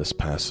papers on this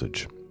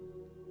passage.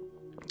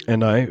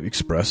 And I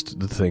expressed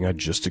the thing I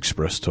just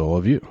expressed to all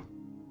of you.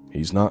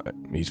 He's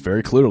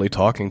very clearly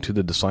talking to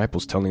the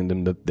disciples, telling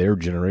them that their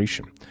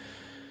generation.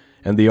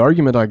 And the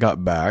argument I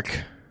got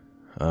back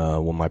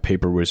when my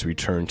paper was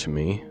returned to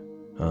me,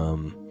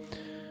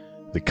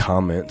 the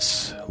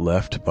comments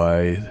left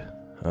by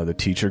the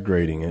teacher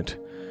grading it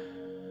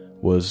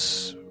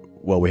was,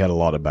 well, we had a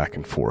lot of back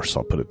and forth, so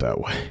I'll put it that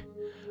way.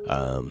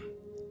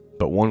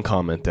 But one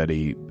comment that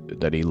he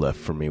left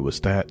for me was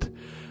that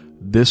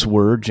this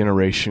word,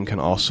 generation, can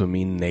also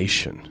mean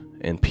nation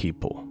and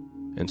people.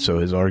 And so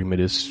his argument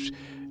is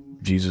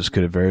Jesus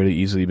could have very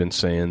easily been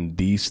saying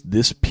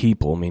this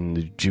people, meaning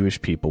the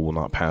Jewish people, will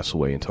not pass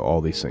away until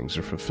all these things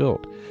are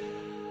fulfilled.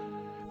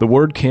 The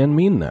word can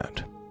mean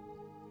that,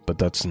 but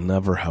that's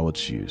never how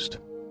it's used.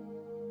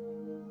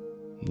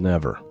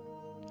 Never.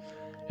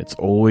 It's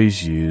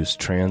always used,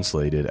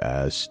 translated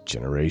as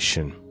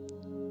generation.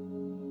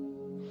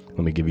 Let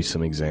me give you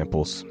some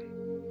examples.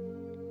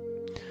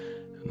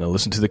 Now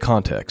listen to the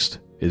context.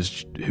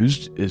 Is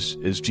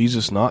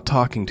Jesus not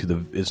talking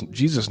to is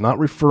Jesus not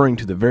referring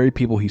to the very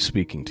people he's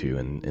speaking to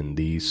in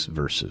these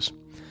verses?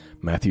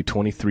 Matthew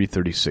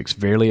 23:36.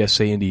 Verily I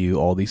say unto you,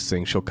 all these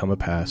things shall come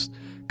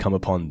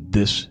upon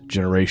this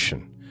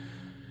generation.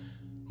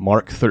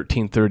 Mark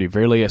 13:30.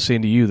 Verily I say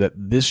unto you that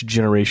this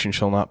generation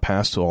shall not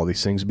pass till all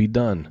these things be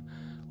done.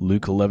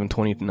 Luke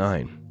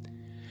 11:29.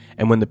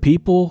 And when the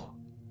people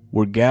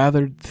were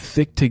gathered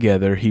thick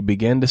together, he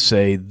began to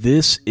say,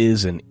 this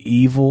is an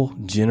evil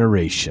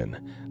generation.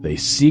 They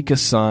seek a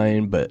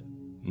sign, but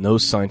no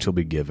sign shall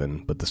be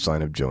given, but the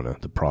sign of Jonah,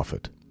 the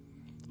prophet.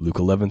 Luke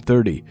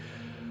 11:30.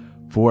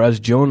 For as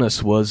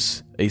Jonas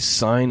was a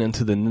sign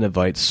unto the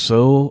Ninevites,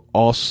 so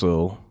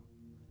also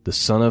the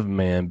Son of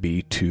Man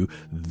be to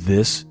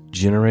this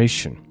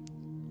generation.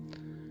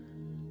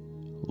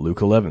 Luke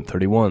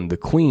 11:31. The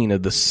queen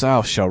of the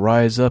south shall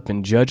rise up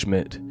in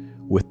judgment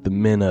with the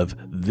men of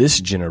this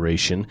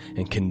generation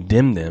and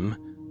condemn them.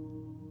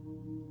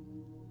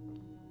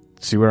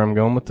 See where I'm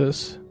going with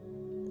this?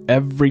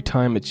 Every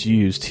time it's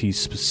used, he's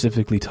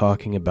specifically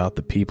talking about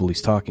the people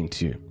he's talking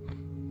to.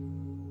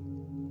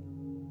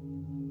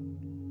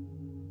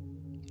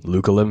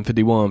 Luke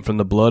 11:51. From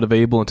the blood of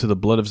Abel unto the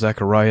blood of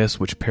Zacharias,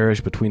 which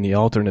perished between the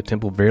altar and the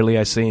temple, verily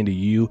I say unto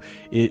you,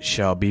 it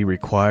shall be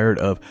required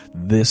of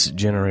this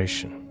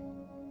generation.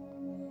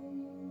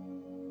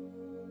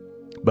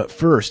 But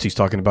first, he's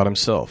talking about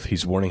himself.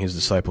 He's warning his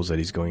disciples that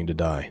he's going to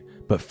die.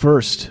 But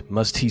first,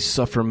 must he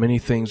suffer many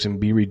things and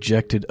be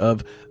rejected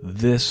of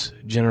this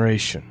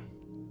generation.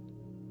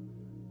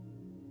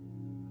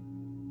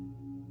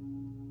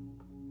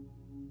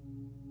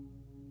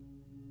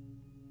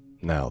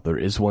 Now, there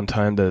is one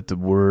time that the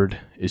word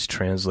is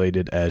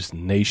translated as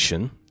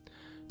nation.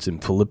 It's in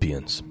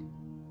Philippians.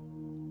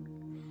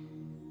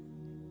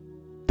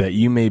 That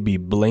you may be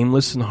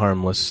blameless and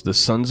harmless, the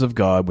sons of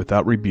God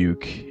without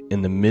rebuke,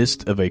 in the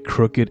midst of a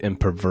crooked and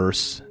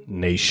perverse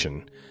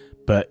nation.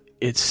 But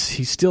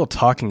he's still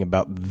talking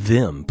about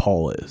them,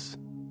 Paul is.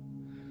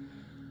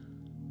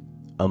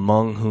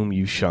 Among whom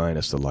you shine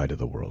as the light of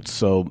the world.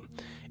 So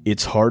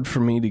it's hard for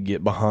me to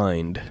get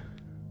behind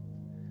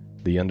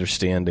the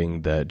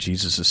understanding that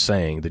Jesus is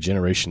saying the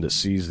generation that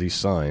sees these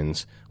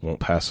signs won't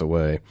pass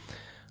away.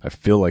 I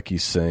feel like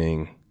he's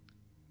saying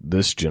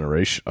this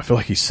generation, I feel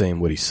like he's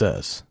saying what he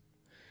says.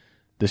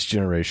 This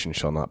generation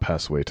shall not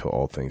pass away till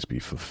all things be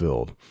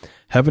fulfilled.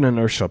 Heaven and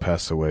earth shall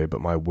pass away,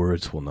 but my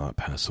words will not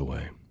pass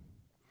away.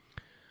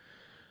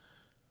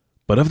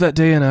 But of that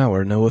day and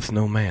hour knoweth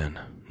no man,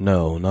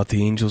 no, not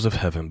the angels of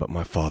heaven, but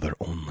my Father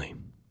only.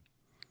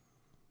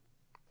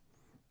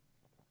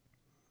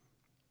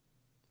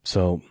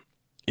 So,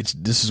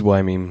 this is what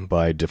I mean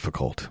by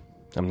difficult.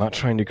 I'm not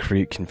trying to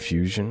create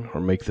confusion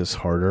or make this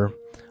harder.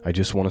 I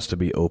just want us to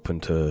be open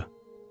to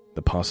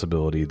the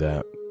possibility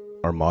that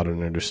our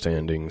modern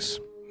understandings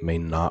may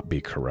not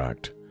be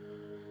correct.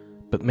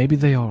 but maybe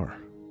they are.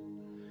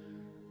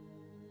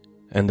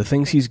 And the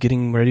things he's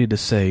getting ready to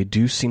say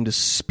do seem to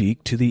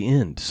speak to the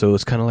end. So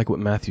it's kind of like what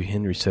Matthew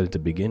Henry said at the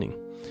beginning.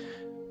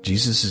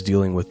 Jesus is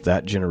dealing with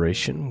that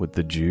generation, with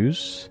the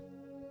Jews,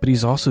 but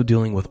he's also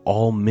dealing with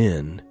all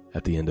men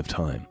at the end of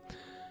time.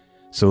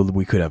 So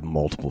we could have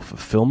multiple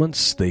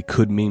fulfillments. They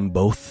could mean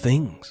both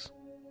things.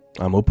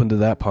 I'm open to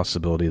that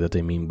possibility that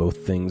they mean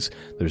both things.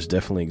 There's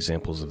definitely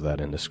examples of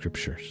that in the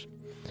scriptures.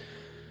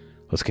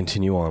 Let's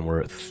continue on.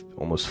 We're at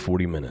almost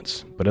 40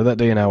 minutes. But of that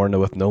day and hour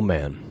knoweth no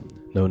man,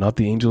 no, not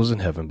the angels in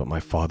heaven, but my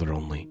Father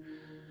only.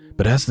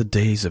 But as the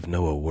days of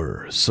Noah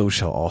were, so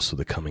shall also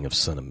the coming of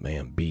Son of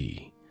Man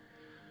be.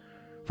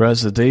 For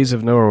as the days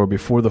of Noah were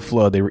before the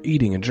flood, they were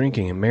eating and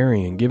drinking and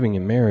marrying and giving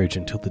in marriage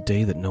until the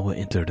day that Noah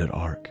entered an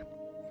ark,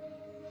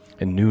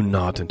 and knew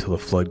not until the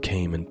flood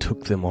came and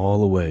took them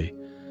all away.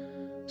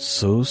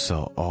 So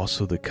shall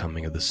also the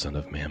coming of the Son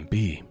of Man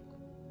be.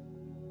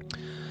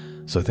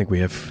 So I think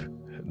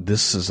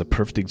this is a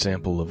perfect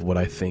example of what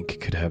I think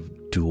could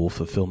have dual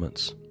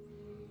fulfillments.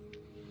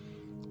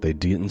 They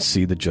didn't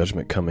see the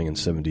judgment coming in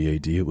 70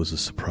 AD. It was a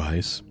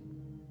surprise.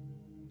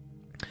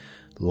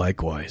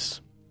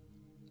 Likewise,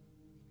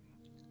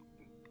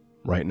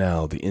 right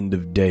now, the end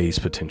of days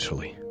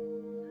potentially.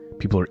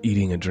 People are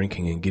eating and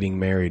drinking and getting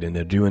married, and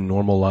they're doing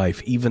normal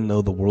life, even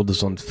though the world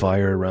is on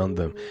fire around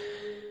them.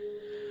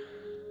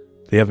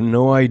 They have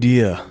no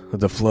idea that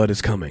the flood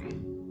is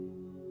coming.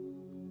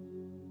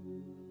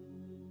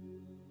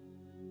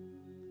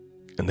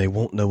 And they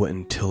won't know it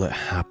until it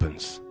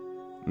happens.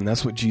 And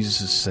that's what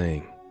Jesus is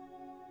saying.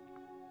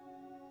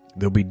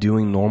 They'll be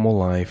doing normal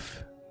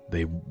life.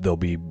 They'll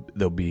be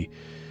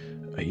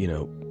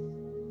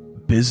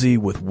busy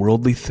with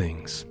worldly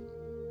things.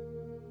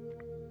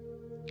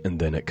 And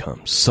then it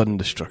comes. Sudden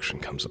destruction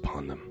comes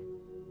upon them.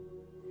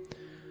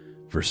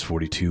 Verse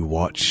 42,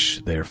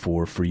 watch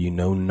therefore, for ye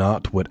know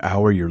not what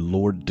hour your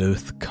Lord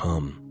doth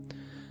come.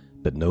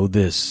 But know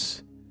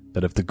this,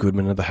 that if the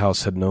goodman of the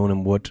house had known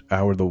in what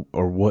hour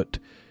what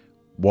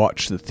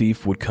watch the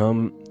thief would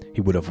come, he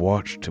would have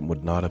watched and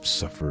would not have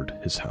suffered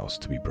his house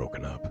to be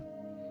broken up.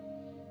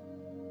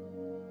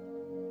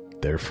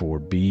 Therefore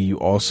be you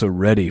also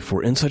ready,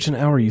 for in such an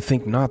hour you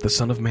think not the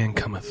Son of Man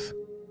cometh.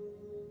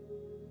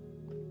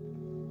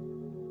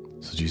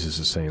 So Jesus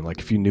is saying, like,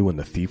 if you knew when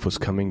the thief was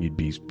coming, you'd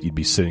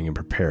be sitting and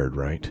prepared,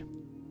 right?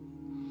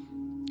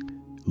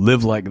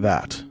 Live like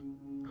that.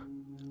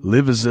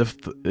 Live as if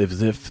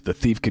the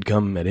thief could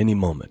come at any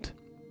moment.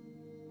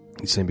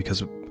 He's saying,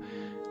 because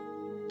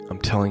I'm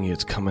telling you,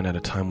 it's coming at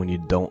a time when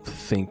you don't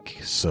think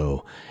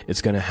so.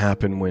 It's going to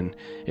happen when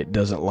it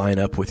doesn't line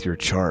up with your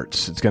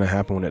charts. It's going to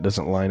happen when it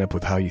doesn't line up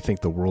with how you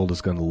think the world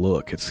is going to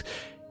look.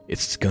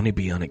 It's going to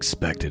be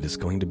unexpected. It's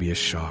going to be a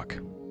shock.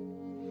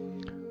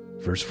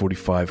 Verse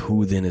 45,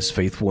 who then is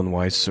faithful and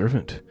wise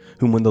servant,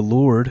 whom when the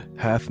Lord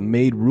hath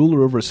made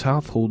ruler over his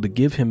household to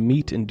give him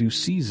meat in due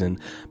season,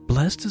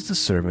 blessed is the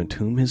servant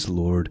whom his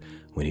Lord,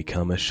 when he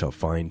cometh, shall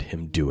find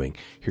him doing.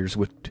 Here's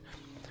what,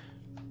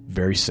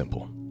 very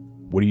simple.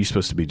 What are you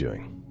supposed to be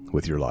doing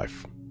with your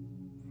life?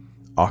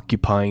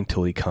 Occupying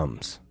till he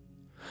comes.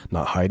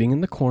 Not hiding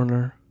in the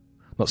corner.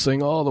 Not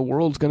saying, oh, the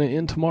world's going to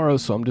end tomorrow,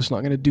 so I'm just not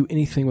going to do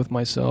anything with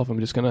myself. I'm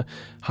just going to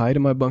hide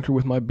in my bunker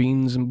with my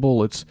beans and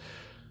bullets.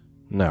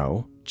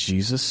 No,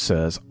 Jesus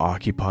says,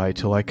 occupy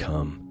till I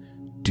come.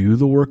 Do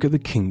the work of the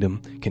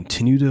kingdom.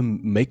 Continue to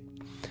make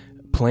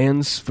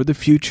plans for the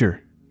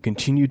future.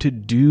 Continue to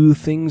do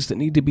things that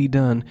need to be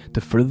done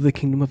to further the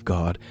kingdom of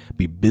God.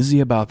 Be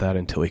busy about that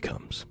until he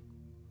comes.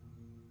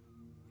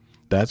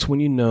 That's when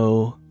you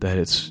know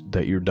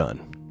that you're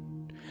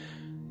done.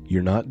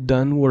 You're not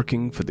done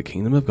working for the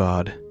kingdom of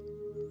God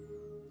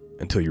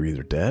until you're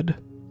either dead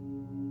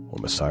or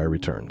Messiah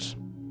returns.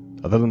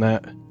 Other than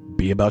that,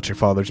 be about your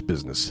Father's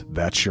business.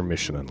 That's your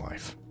mission in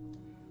life.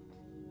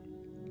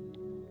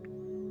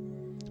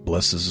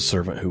 Blessed is the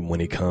servant who,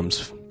 when he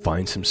comes,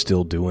 finds him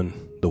still doing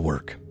the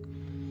work.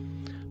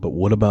 But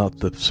what about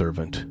the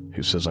servant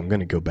who says, I'm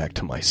going to go back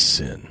to my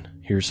sin?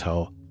 Here's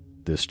how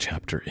this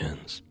chapter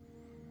ends.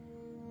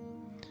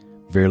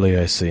 Verily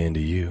I say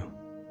unto you.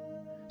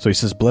 So he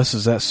says, blessed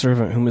is that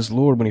servant whom his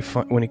Lord,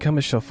 when he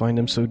cometh, shall find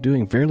him so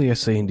doing. Verily I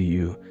say unto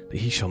you, that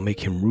he shall make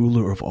him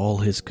ruler of all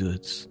his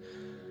goods.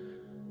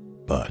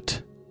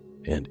 But,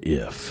 and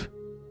if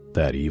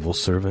that evil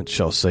servant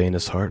shall say in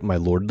his heart, my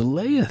Lord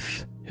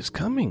delayeth his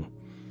coming,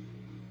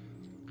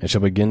 and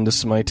shall begin to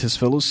smite his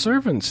fellow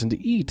servants, and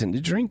to eat and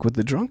to drink with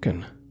the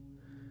drunken,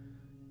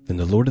 then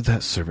the Lord of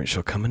that servant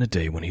shall come in a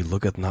day when he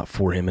looketh not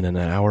for him, and in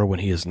an hour when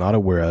he is not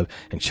aware of,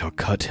 and shall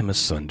cut him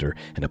asunder,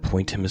 and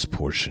appoint him his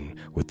portion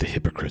with the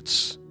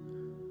hypocrites.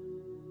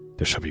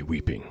 There shall be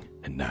weeping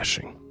and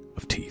gnashing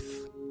of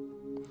teeth.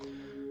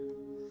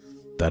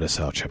 That is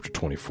how chapter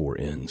 24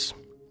 ends.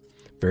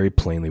 Very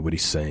plainly, what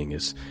he's saying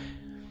is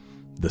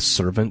the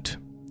servant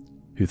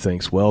who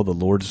thinks, well, I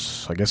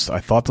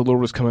thought the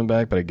Lord was coming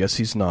back, but I guess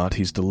he's not.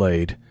 He's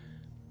delayed.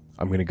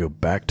 I'm going to go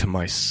back to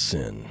my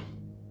sin.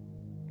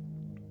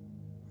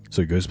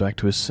 So he goes back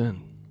to his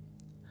sin.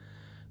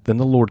 Then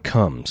the Lord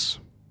comes.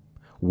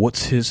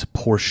 What's his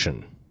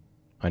portion?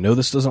 I know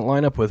this doesn't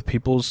line up with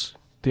people's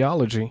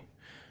theology.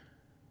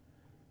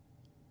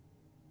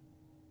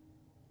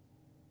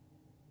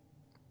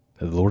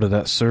 The Lord of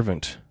that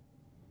servant,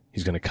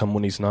 he's going to come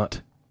when he's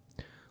not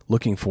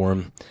looking for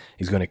him.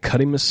 He's going to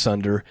cut him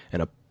asunder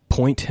and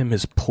appoint him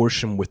his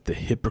portion with the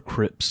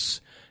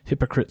hypocrites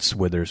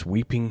where there's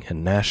weeping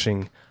and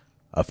gnashing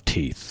of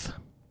teeth.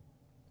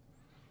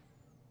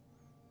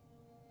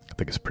 I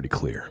think it's pretty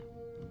clear.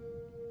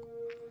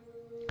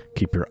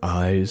 Keep your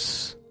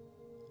eyes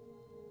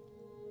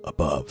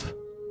above.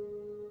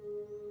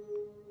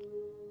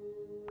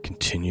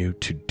 Continue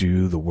to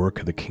do the work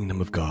of the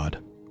kingdom of God.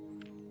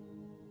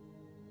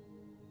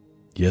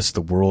 Yes,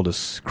 the world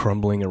is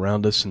crumbling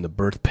around us and the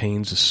birth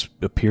pains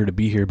appear to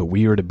be here, but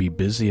we are to be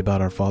busy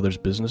about our Father's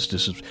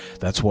business.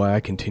 That's why I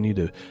continue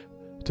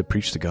to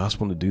preach the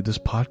gospel and to do this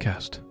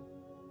podcast.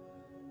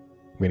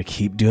 I'm going to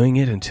keep doing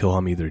it until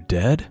I'm either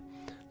dead,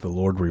 the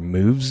Lord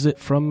removes it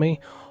from me,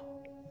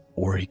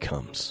 or he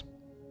comes.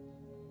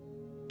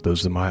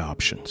 Those are my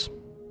options.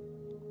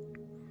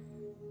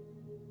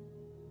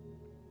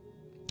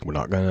 We're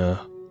not going to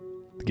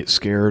get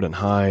scared and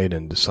hide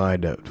and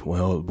decide that,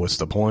 well, what's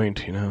the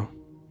point,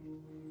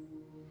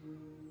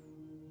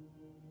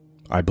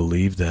 I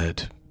believe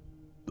that,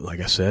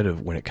 like I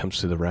said, when it comes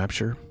to the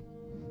rapture,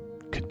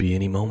 could be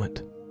any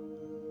moment.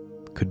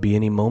 Could be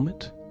any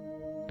moment.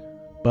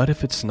 But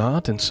if it's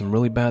not, and some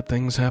really bad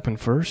things happen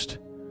first,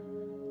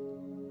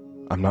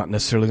 I'm not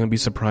necessarily going to be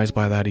surprised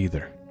by that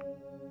either.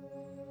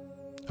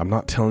 I'm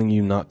not telling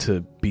you not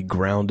to be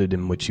grounded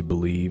in what you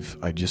believe.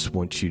 I just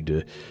want you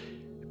to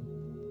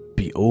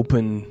be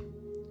open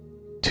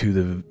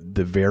to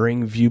the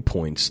varying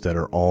viewpoints that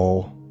are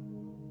all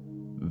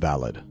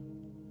valid.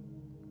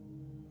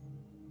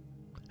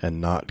 And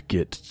not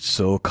get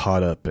so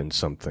caught up in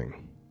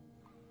something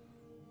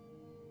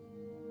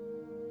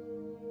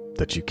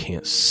that you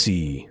can't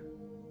see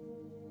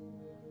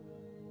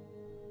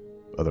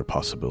other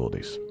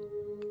possibilities.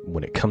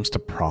 When it comes to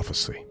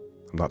prophecy,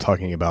 I'm not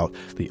talking about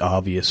the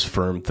obvious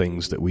firm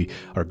things that we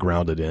are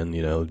grounded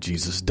in.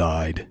 Jesus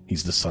died.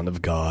 He's the Son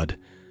of God.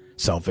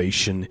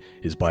 Salvation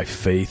is by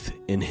faith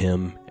in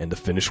him and the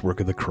finished work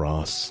of the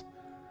cross.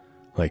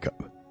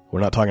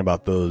 We're not talking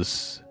about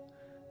those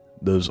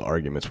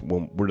arguments.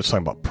 We're just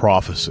talking about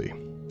prophecy.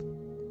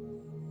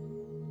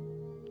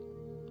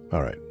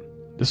 All right.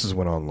 This has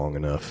went on long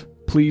enough.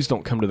 Please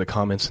don't come to the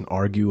comments and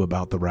argue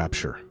about the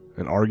rapture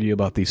and argue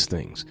about these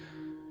things.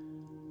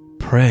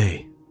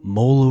 Pray.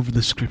 Mull over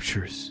the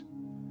scriptures.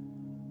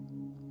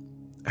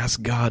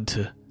 Ask God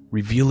to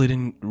reveal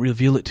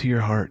it to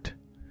your heart.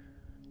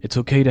 It's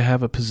okay to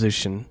have a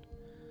position,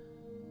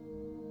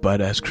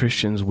 but as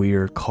Christians, we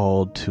are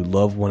called to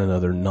love one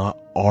another, not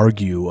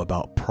argue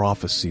about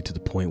prophecy to the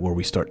point where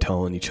we start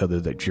telling each other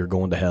that you're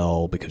going to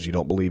hell because you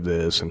don't believe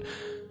this, and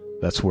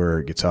that's where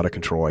it gets out of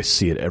control. I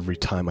see it every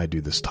time I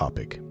do this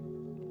topic.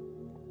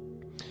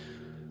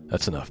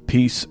 That's enough.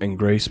 Peace and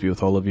grace be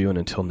with all of you, and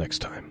until next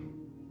time,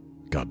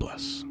 God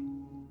bless.